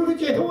ਸਥੂਲ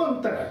ਵਿੱਚ ਇਹੋ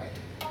ਅੰਤਰ ਹੈ।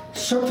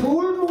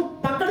 ਸਥੂਲ ਨੂੰ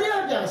ਪਕੜਿਆ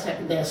ਜਾ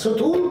ਸਕਦਾ ਹੈ,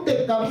 ਸਥੂਲ ਤੇ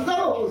ਕਬਜ਼ਾ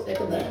ਹੋ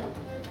ਸਕਦਾ ਹੈ,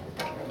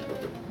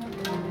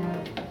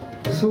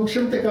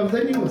 ਸੂਖਸ਼ਮ ਤੇ ਕਬਜ਼ਾ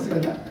ਨਹੀਂ ਹੋ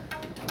ਸਕਦਾ।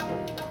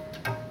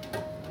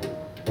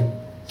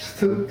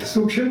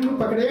 ਸੂਖਸ਼ਮ ਨੂੰ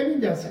ਪਕੜਿਆ ਨਹੀਂ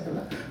ਜਾ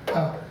ਸਕਦਾ।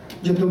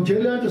 ਜਦੋਂ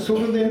ਜੇਲ੍ਹਾਂ 'ਚ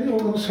ਸੁੱਟਦੇ ਨੇ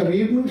ਉਦੋਂ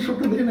ਸਰੀਰ ਨੂੰ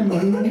ਸੁੱਟਦੇ ਨੇ,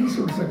 ਮਨ ਨੂੰ ਨਹੀਂ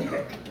ਸੁੱਟ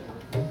ਸਕਦੇ।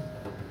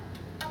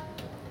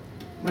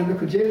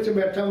 ਮਨੁੱਖ ਜੇਲ੍ਹ 'ਚ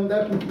ਬੈਠਾ ਹੁੰਦਾ,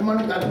 ਮਨ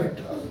ਘਰ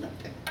ਬੈਠਾ ਹੁੰਦਾ,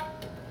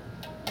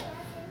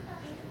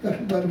 ਘਰ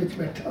ਬਾਹਰ ਵਿੱਚ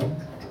ਬੈਠਾ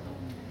ਹੁੰਦਾ,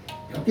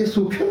 ਕਿਉਂਕਿ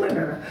ਸੂਖਸ਼ਮ ਹੈ।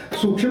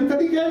 ਸੂਖਸ਼ਮ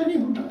ਕਦੀ ਕੈਦ ਨਹੀਂ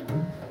ਹੁੰਦਾ।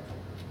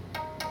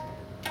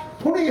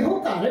 ਹੁਣ ਇਹੋ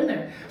ਕਾਰਨ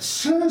ਹੈ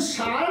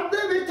ਸੰਸਾਰ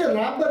ਦੇ ਵਿੱਚ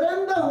ਰੱਬ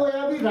ਰਹਿੰਦਾ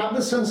ਹੋਇਆ ਵੀ ਰੱਬ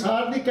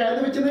ਸੰਸਾਰ ਦੀ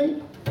ਕੈਦ ਵਿੱਚ ਨਹੀਂ,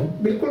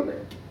 ਬਿਲਕੁਲ ਨਹੀਂ।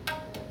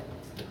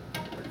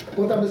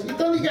 ਉਹ ਤਾਂ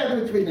ਮਸੀਤਾਂ ਦੀ ਕੈਦ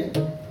ਵਿੱਚ ਵੀ ਨਹੀਂ।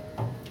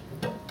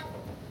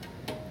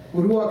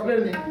 ਗੁਰੂ ਆਖਦੇ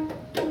ਨੇ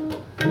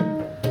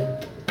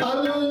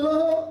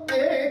ਅੱਲਾਹ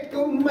ਇੱਕ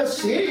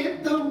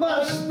ਮਸੀਤ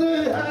ਬਸਤ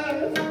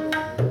ਹੈ,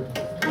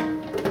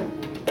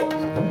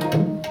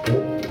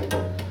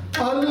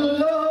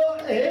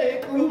 ਅੱਲਾਹ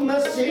ਇੱਕ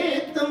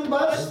ਮਸੀਤ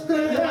ਬਸਤ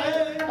ਹੈ,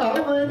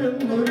 ਅਮਰ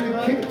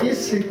ਮੁਲਕ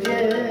ਕਿਸ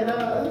ਕੇਰਾ,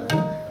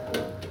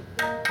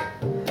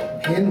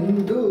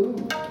 हिंदू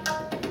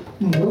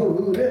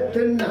मूरत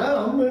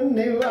नाम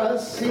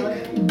निवासी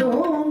दो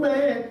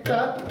में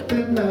तत्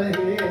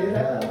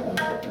नहेरा।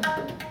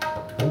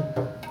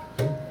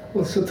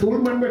 वो सथूल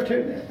मन बैठे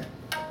ने,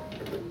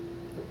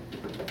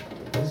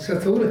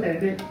 सथूल है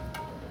ने।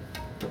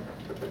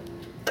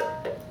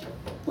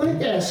 वो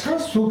एक ऐसा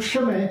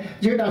सूक्ष्म है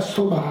जिहड़ा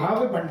स्वभाव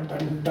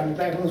बनता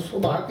है।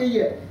 स्वभाव की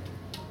है,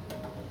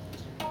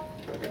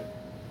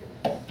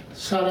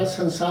 सारा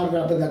संसार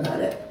रब दा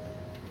घर है।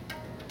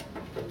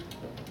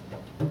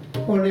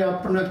 उन्हें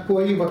अपना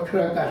कोई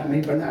वखरा घर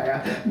नहीं बनाया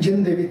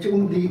जिंदे विच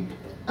उनकी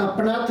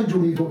अपनात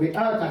जुड़ी होवे।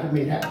 आ घर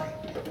मेरा है,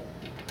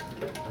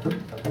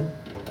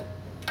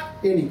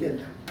 ये नहीं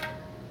कहता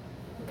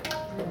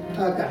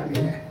आ घर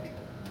मेरा है।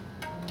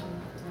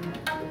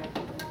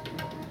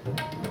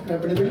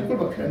 रब ने बिल्कुल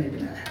वखरा नहीं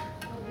बनाया।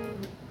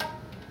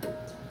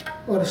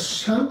 और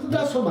संत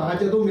का सुभाव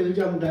जदों मिल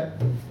जाता है,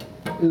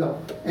 लो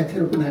इत्थे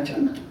रुकना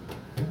चाहना,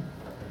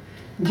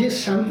 जे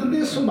संत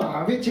के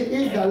सुभाव विच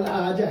ये गल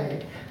आ जाए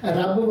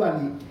रब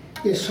वाली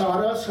कि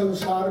सारा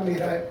संसार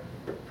मेरा है,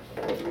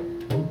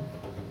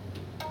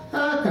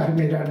 आ घर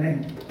मेरा नहीं,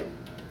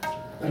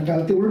 पर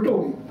गल तो उल्ट हो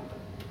गई।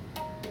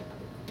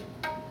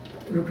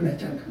 रुकना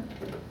चाहना,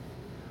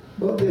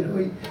 बहुत देर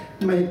हुई।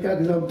 मैं एक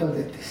एग्जाम्पल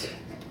देती सी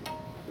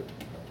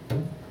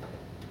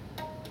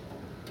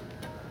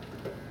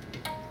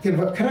कि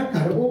वखरा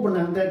घर वो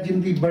बनाता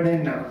जिंदी बने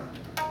ना,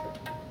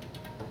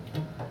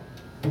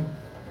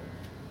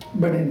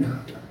 बने ना।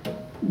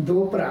 दो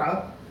भरा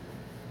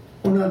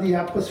उन्होंने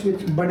आपस में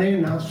बने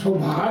ना,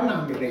 सुभाव ना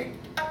मिले,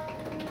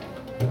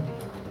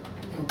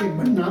 क्योंकि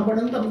ना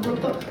बनने का मतलब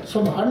तो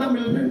सुभाव ना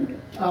मिलने,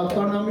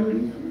 आपका ना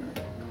मिलनी।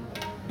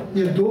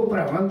 जे दो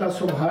भरावां का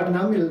सुभाव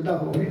ना मिलता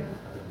हो,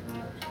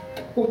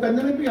 वो कहते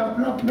हैं भी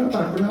अपना अपना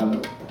घर बना लो,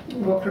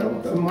 वखरा।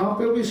 माँ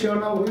प्यो भी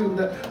सियाना वही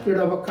होंदा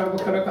जिहड़ा वखरा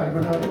वखरा घर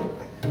बना लो।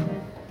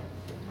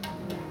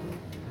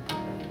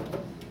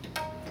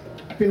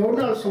 प्यो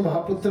नाल सुभाव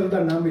पुत्र का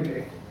ना मिले,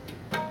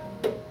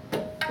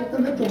 वो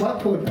कहते तो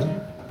बात हो जाए।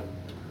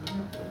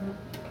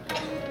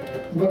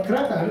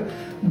 वखरा घर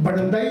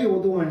बनता ही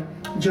उदों है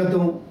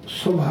जदों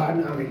सुभाव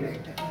ना मिले।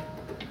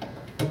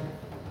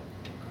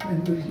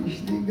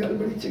 इसकी गल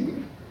बड़ी चंगी,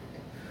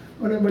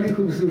 उन्हें बड़ी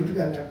खूबसूरत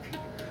गल आखी।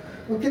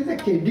 वो कहते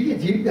केडी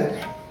अजीब गल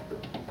है,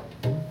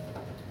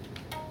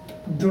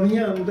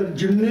 दुनिया अंदर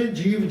जिन्ने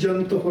जीव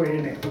जंतु होए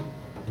ने,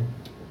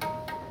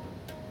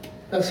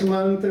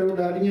 आसमान ते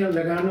उडारियां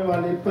लगाने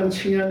वाले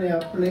पंछियां ने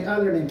अपने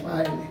आलने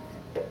पाए ने,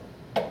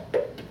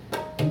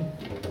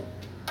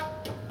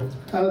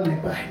 आलने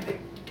पाए ने,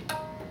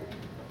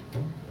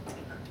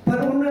 पर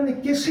उन्होंने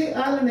किसी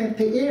आलने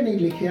ते ये नहीं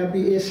लिखा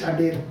भी ये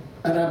साडे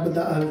रब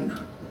दा आलना।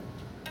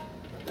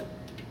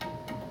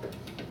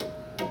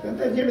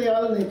 कहते जिहड़े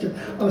आलने च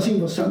असीं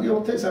वसांगे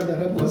उत्थे साडा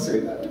रब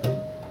वसेगा।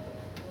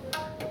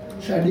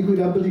 साडी कोई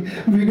रब दी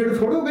विगड़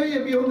थोड़ो गई है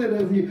भी उन्हें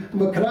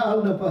वखरा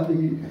आलना पा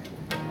दी।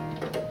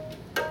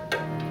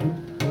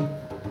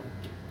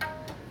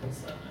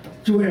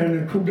 चूहियां ने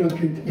खुडा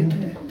कीतियां,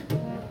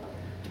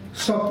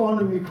 सपां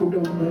ने भी खुडा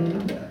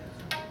बनाया।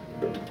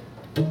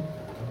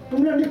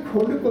 उन्होंने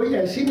खुद कोई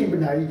ऐसी नहीं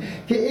बनाई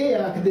कि ये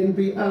आख दिन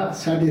भी आ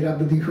साडे रब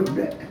दी खुद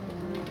है,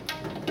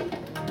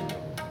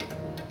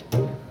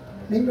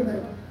 नहीं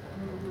बनाई।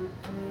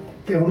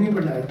 क्यों नहीं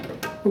बनाई?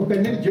 वो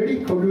कहते जिहड़ी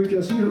खुद विच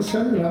असीं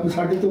उसां रब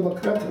साडे तो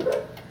वखरा था,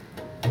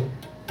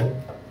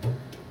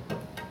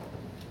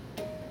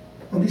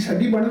 उहदी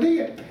साडी बन गई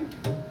है।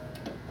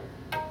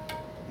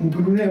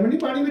 गुरु ने अपनी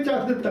पानी में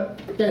आख दिता,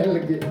 कह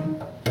लगे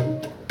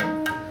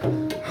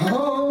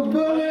हाँ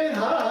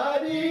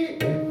बलिहारी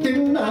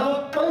तिन्ना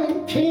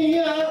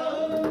पंखियां,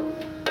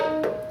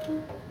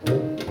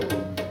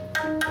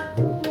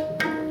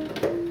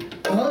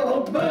 हाँ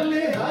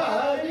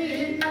बलिहारी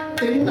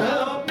तिन्ना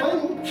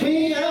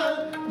पंखियां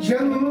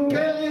जंग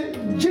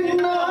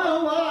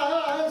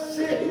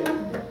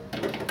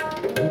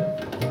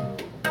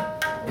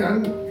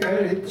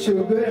कंकर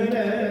चुगन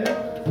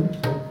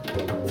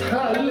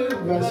थल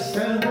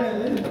वसन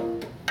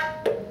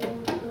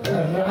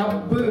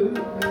रब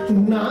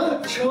ना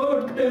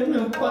छोड़न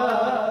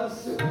पास।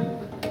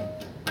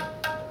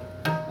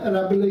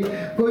 रब ਲਈ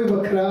कोई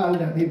वखरा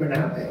आलना नहीं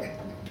बनाते।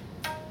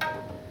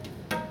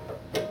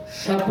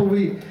 सप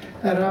भी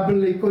रब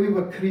ਲਈ कोई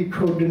वखरी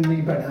खोडन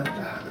नहीं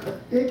बनाता।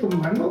 एक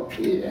मनुख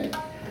ही है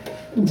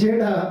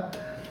जेड़ा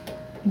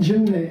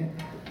जिन्ने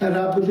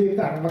रब दे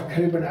घर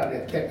वखरे बना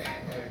लेते हैं।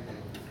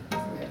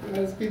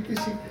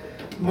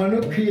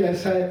 मनुख ही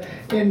ऐसा है,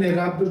 इन्हें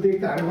रब दे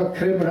घर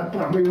वखरे बना,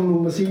 भावें उन्होंने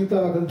मसीत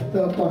आख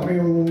दिता, भावें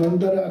उन्होंने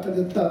मंदिर आख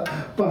दिता,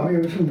 भावें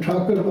उसनूं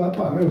ठाकुर बा,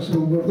 भावें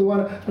उसनूं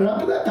गुरुद्वारा,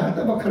 रब दा घर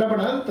तो वखरा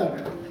बना दिता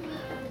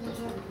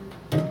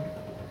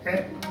है।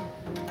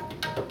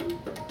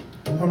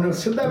 हम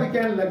सीधा भी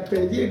कहने लग पे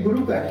जी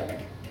गुरु का है,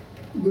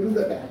 गुरु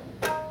का है।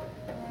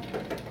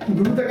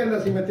 गुरु तो कहता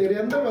सी मैं तेरे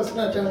अंदर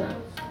वसना चाहना।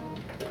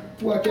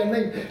 वो आख्या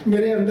नहीं,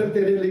 मेरे अंदर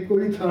तेरे लिए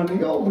कोई थां नहीं,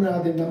 वो बना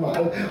देना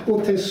महल,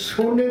 उत्थे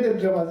सोने के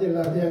दरवाजे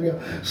ला देंगे,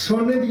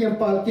 सोने दियां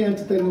पालकियां च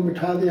तेनों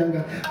बिठा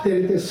देंगा,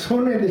 तेरे ते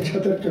सोने के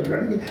छतर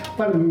चलणगे,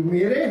 पर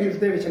मेरे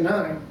हिरदे विच ना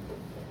है।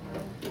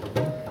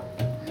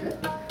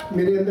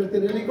 मेरे अंदर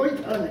तेरे लिए कोई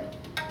थां नहीं,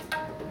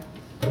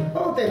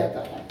 वो तेरा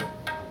घर है।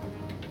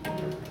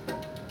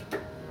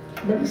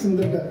 बड़ी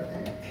सुंदर गल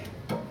है।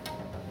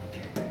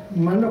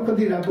 मनुख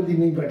दी रब दी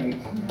नहीं बनी,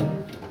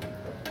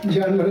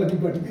 जानवरों की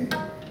बन गई,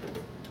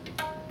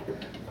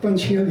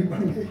 पंछियों की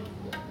बन गई,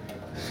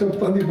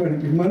 सप्पां की बन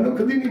गई, मनुख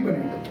की नहीं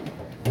बनी।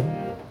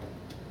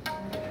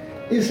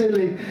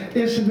 इसलिए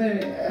इसने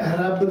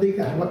रब के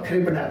घर वखरे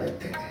बना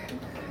देते हैं।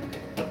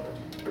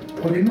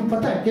 और इन्हों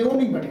पता है क्यों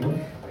नहीं बने,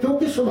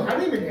 क्योंकि सुभाव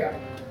नहीं मिलिया।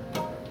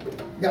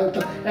 गल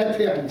तो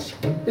इत्थे आई सी,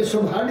 ये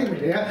सुभाव नहीं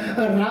मिलिया।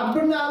 रब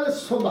नाल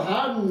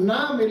सुभाव ना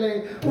मिले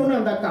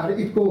उन्हां दा घर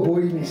इक्को हो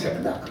ही नहीं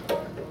सकता।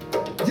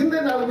 जिंदे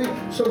नाल भी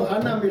सुभाव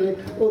ना मिले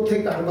उत्थे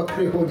घर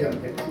वखरे हो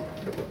जाते हैं।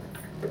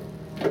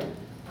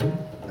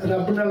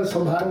 रब नाल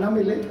सुभाव ना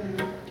मिले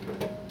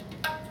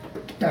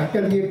क्या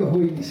करिए हो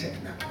ही नहीं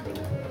सकता।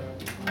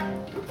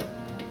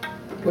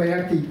 होया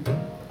कि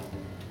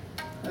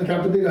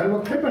रब दे घर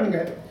वखरे बन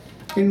गए।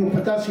 इन्हूं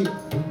पता सी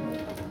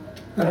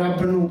रब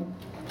नूं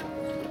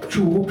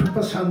झूठ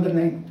पसंद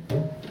नहीं।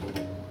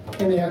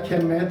 इन्हें आख्या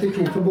मैं तो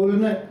झूठ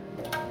बोलना,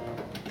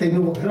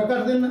 तेनों वखरा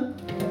कर देना,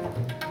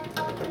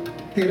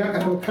 तेरा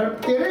घर वखरा,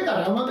 तेरे घर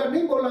आवांगा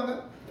नहीं बोलांगा।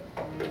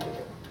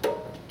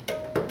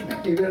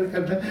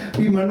 करता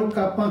भी मनुख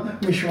आप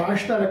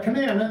विश्वास तो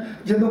रखने हैं ना,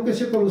 जो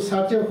किसी को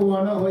सच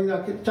अखवाना हो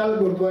जाके चल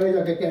गुरुद्वारे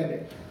जाके कह दे,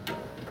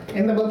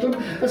 इनका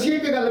मतलब असीं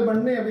एक गल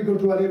बनने भी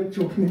गुरुद्वारे में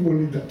झूठ नहीं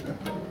बोली जाता।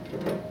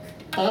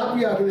 आप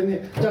ही आखते हैं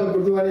चल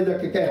गुरुद्वारे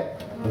जाके कह,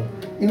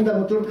 इनका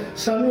मतलब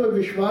सानू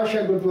विश्वास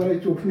है गुरुद्वारे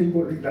झूठ नहीं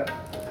बोली जाता।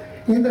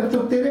 इनका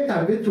मतलब तेरे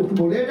घर में झूठ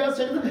बोलिया जा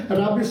सकता,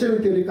 रब इसे भी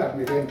तेरे घर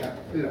में देगा।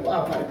 लो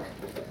आ फर्क,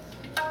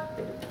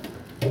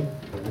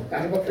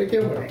 घर वखरे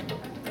क्यों बने?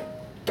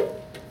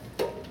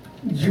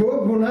 जो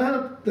गुनाह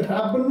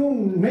रब नूं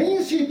नहीं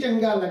सी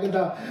चंगा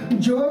लगदा,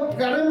 जो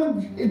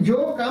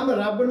काम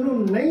रब नूं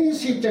नहीं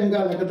सी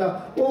चंगा लगदा,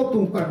 वो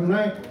तू करना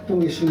है,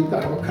 तू इसलिए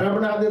घर वखरा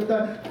बना देता।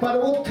 पर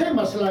उत्थे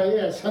मसला ये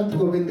है संत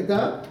गोविंद का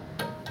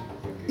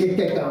एक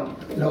काम।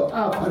 लो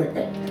आ फर्क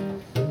है।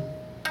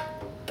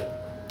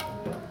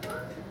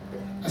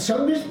 असल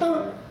में तो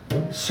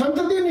संत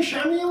की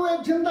निशानी वो है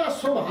जिंदा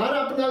सुभाव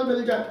रब नाल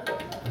मिल जाए।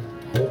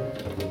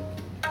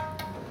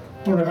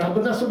 हुण रब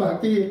दा सुभाव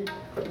की है,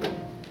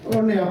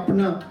 उन्हें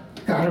अपना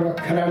घर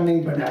वखरा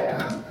नहीं बनाया,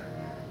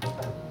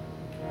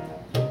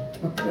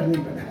 वखरा नहीं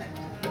बनाया,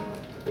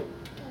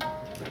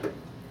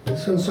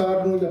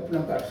 संसार नूं अपना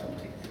घर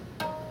समझे।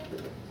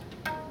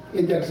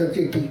 ये जग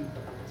सच्ची की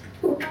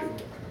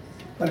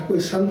पर कोई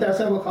संत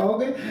ऐसा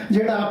विखाओगे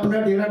जेड़ा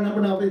अपना डेरा ना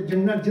बनावे,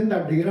 जिन्ना जिंदा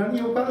डेरा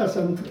नहीं वो कहता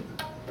संत।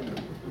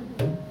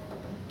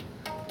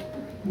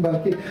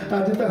 बल्कि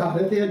अज तो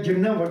हालत है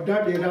जिन्ना वड्डा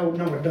डेरा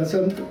उन्ना वड्डा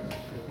संत।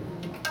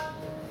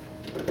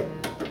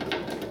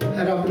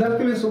 रब दा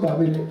किवें सुभाव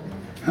मिले?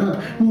 हाँ,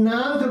 ना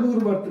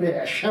जरूर वरत रहा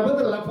है, शब्द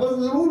लफज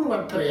जरूर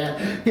वरत रहा है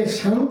कि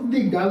संत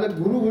की गल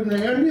गुरु ने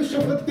इन्नी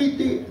सिफत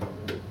की।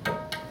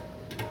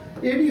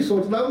 ये नहीं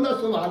सोचता उनका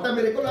सुभाव तो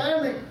मेरे को आया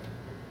नहीं,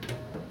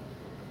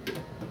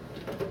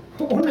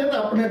 उन्हें तो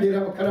अपना डेरा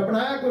वखरा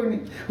बनाया कोई नहीं।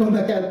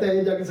 उन्हें कहता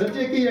है जाके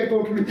सच्चे की है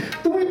कोठड़ी,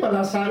 तू ही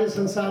भला सारे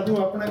संसार को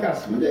अपना घर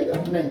समझेगा?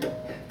 नहीं,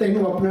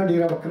 तेनों अपना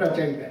डेरा वखरा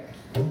चाहिए,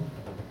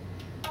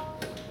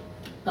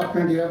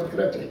 अपना डेरा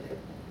वखरा चाहिए।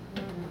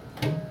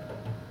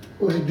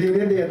 उस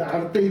डेरे के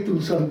आधार पर ही तू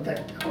संत है।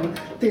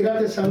 तेरा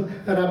तो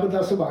संत रब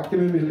का सुभाव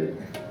किवें मिले?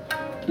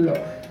 लो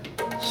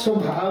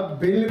सुभाव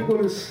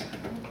बिल्कुल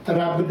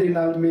रब दे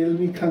नाल मेल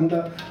नहीं खांदा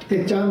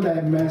ते चाहता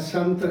है मैं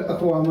संत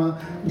अखवावां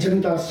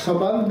जिंदा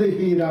संबंध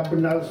ही रब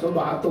नाल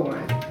सुभाव तो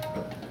है।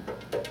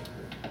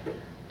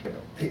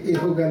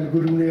 ਇਹੋ ਗੱਲ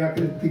ਗੁਰੂ ਨੇ ਆਖ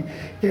ਦਿੱਤੀ,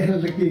 ਕਹਿਣ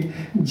ਲੱਗੇ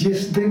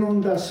ਜਿਸ ਦਿਨ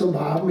ਉਹਦਾ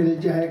ਸੁਭਾਅ ਮਿਲ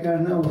ਜਾਏਗਾ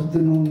ਨਾ ਉਸ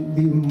ਦਿਨ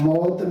ਦੀ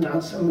ਮੌਤ ਨਾ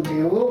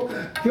ਸਮਝਿਓ,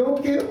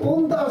 ਕਿਉਂਕਿ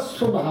ਉਹਦਾ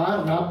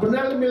ਸੁਭਾਅ ਰੱਬ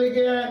ਨਾਲ ਮਿਲ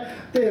ਗਿਆ ਹੈ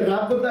ਤੇ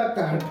ਰੱਬ ਦਾ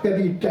ਘਰ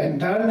ਕਦੀ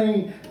ਢਹਿੰਦਾ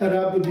ਨਹੀਂ,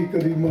 ਰੱਬ ਦੀ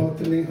ਕਦੀ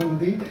ਮੌਤ ਨਹੀਂ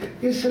ਹੁੰਦੀ।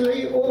 ਇਸ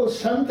ਲਈ ਉਹ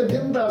ਸੰਤ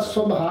ਜਿੰਦਾ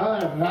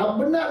ਸੁਭਾਅ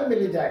ਰੱਬ ਨਾਲ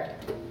ਮਿਲ ਜਾਏ,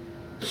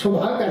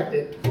 ਸੁਭਾਅ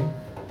ਕਰਕੇ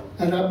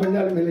ਰੱਬ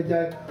ਨਾਲ ਮਿਲ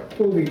ਜਾਏ,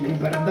 ਉਹ ਵੀ ਨਹੀਂ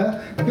ਮਰਦਾ,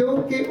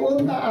 ਕਿਉਂਕਿ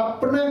ਉਹਦਾ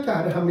ਆਪਣਾ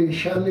ਘਰ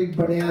ਹਮੇਸ਼ਾ ਲਈ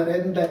ਬਣਿਆ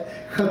ਰਹਿੰਦਾ,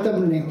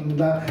 ਖਤਮ ਨਹੀਂ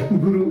ਹੁੰਦਾ।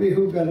 ਗੁਰੂ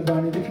ਇਹੋ ਗੱਲ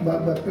ਬਾਣੀ ਵਿੱਚ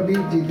ਬਾਬਾ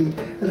ਕਬੀਰ ਜੀ ਦੀ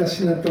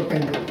ਰਚਨਾ ਤੋਂ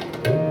ਕਹਿੰਦੇ,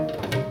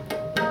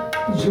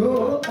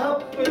 ਜੋ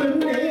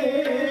ਆਪਣੇ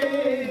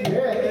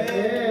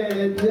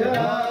ਰਹਿ ਜਾ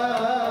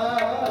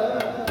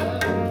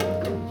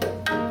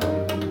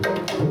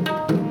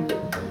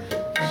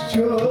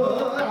ਜੋ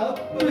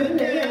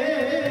ਆਪਣੇ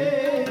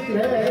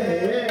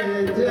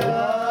ਰਹਿ ਜਾ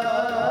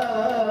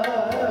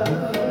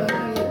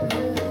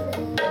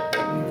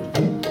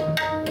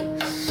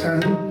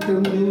संत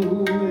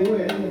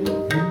मूए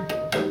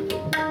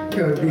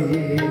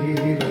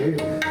कबीर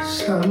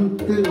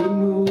संत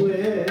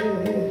मूए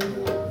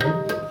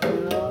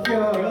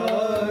क्या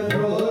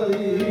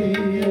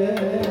रोइए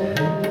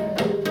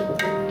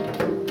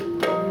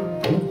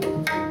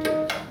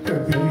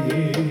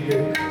कबीर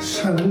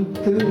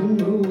संत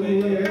मूए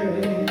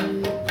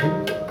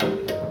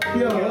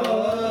क्या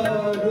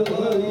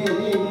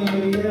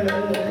रोइए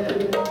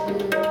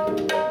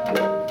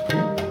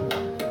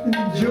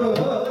जो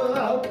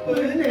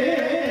अपने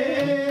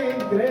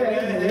ग्रह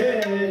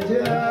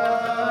जा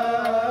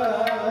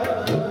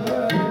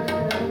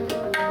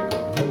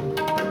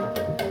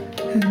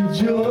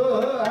जो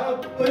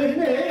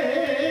अपने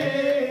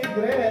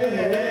ग्रह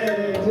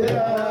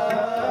जा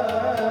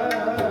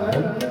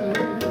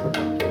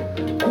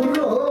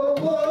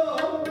रोवो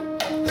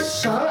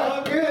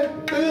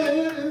सागत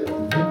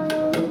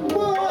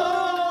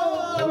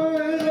बापरे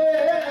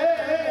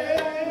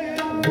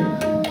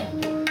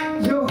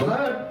जो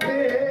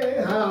हटे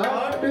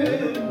हाट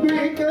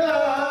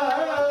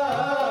बिकाए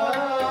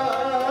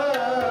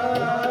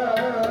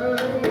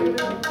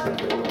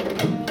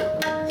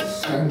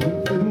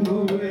संत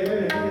मूए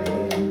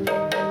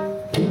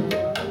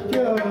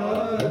क्या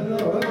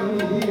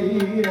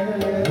रोइए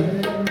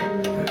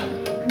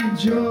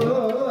जो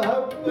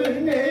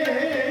अपने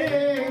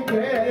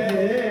ग्रह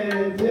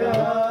जा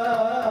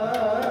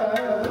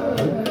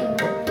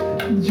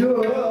जो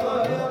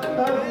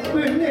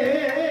अपने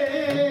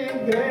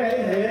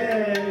ग्रह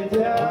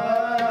जा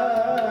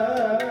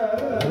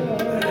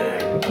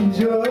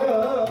जो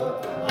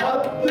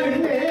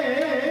अपने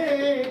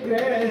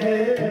ग्रह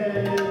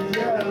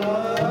जा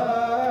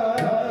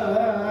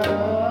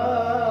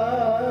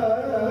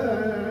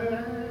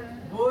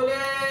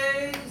बोले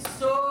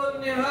सो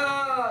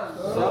निहाल।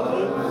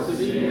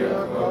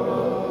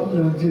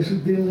 जिस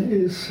दिन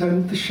ये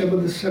संत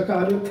शब्द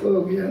सकारत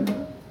हो गया ना,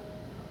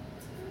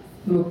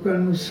 लोगों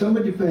ਨੂੰ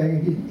ਸਮਝ ਪੈ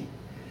ਗਈ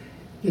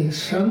ਕਿ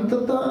ਸੰਤ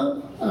ਤਾਂ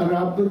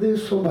ਰੱਬ ਦੇ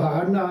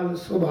ਸੁਭਾਅ ਨਾਲ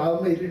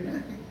ਸੁਭਾਅ ਮਿਲਣਾ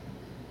ਹੈ,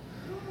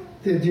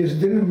 ਤੇ ਜਿਸ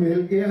ਦਿਨ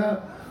ਮਿਲ ਗਿਆ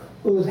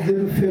ਉਸ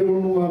ਦਿਨ ਫਿਰ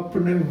ਉਹਨੂੰ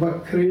ਆਪਣੇ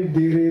ਵੱਖਰੇ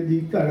ਡੇਰੇ ਦੀ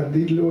ਘਰ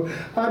ਦੀ ਲੋੜ।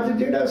 ਅੱਜ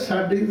ਜਿਹੜਾ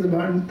ਸਾਡੀ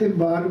ਜ਼ਬਾਨ ਤੇ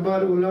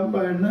ਬਾਰ-ਬਾਰ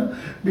ਉਲਾਂਭਾ ਹੈ ਨਾ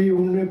ਵੀ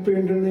ਉਹਨੇ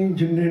ਪਿੰਡ ਨਹੀਂ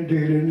ਜਿੰਨੇ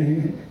ਡੇਰੇ ਨੇ,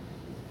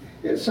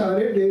 ਇਹ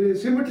ਸਾਰੇ ਡੇਰੇ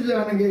ਸਿਮਟ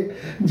ਜਾਣਗੇ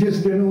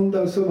ਜਿਸ ਦਿਨ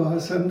ਉਹਦਾ ਸੁਭਾਅ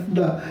ਸੰਤ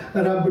ਦਾ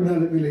ਰੱਬ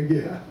ਨਾਲ ਮਿਲ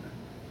ਗਿਆ।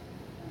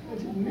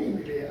 ਨਹੀਂ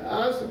ਮਿਲਿਆ,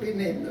 ਆਸ ਵੀ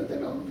ਨਹੀਂ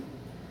ਨਜ਼ਰ ਆਉਂਦੀ।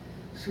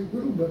 ਸੋ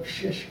ਗੁਰੂ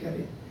ਬਖਸ਼ਿਸ਼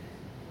ਕਰੇ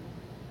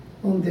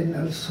ਉਹਦੇ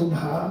ਨਾਲ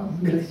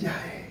ਸੁਭਾਅ ਮਿਲ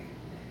ਜਾਏ,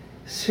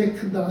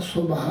 ਸਿੱਖ ਦਾ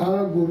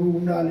ਸੁਭਾਅ ਗੁਰੂ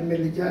ਨਾਲ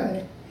ਮਿਲ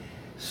ਜਾਏ,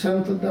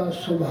 ਸੰਤ ਦਾ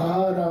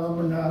ਸੁਭਾਅ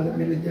ਰਾਮ ਨਾਲ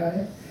ਮਿਲ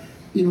ਜਾਏ,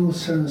 ਇਹੋ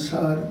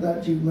ਸੰਸਾਰ ਦਾ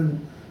ਜੀਵਨ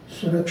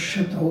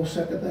ਸੁਰੱਖਿਅਤ ਹੋ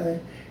ਸਕਦਾ ਹੈ।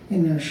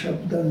 ਇਹਨਾਂ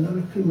ਸ਼ਬਦਾਂ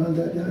ਨਾਲ ਖਿਮਾ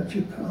ਦਾ ਜਾ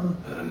ਚੁੱਕਾ।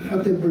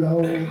 ਫਤਿਹ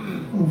ਬੁਲਾਓ।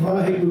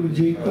 ਵਾਹਿਗੁਰੂ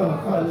ਜੀ ਕਾ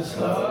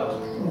ਖਾਲਸਾ,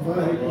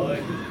 ਵਾਹਿਗੁਰੂ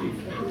ਜੀ ਕੀ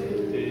ਫਤਿਹ।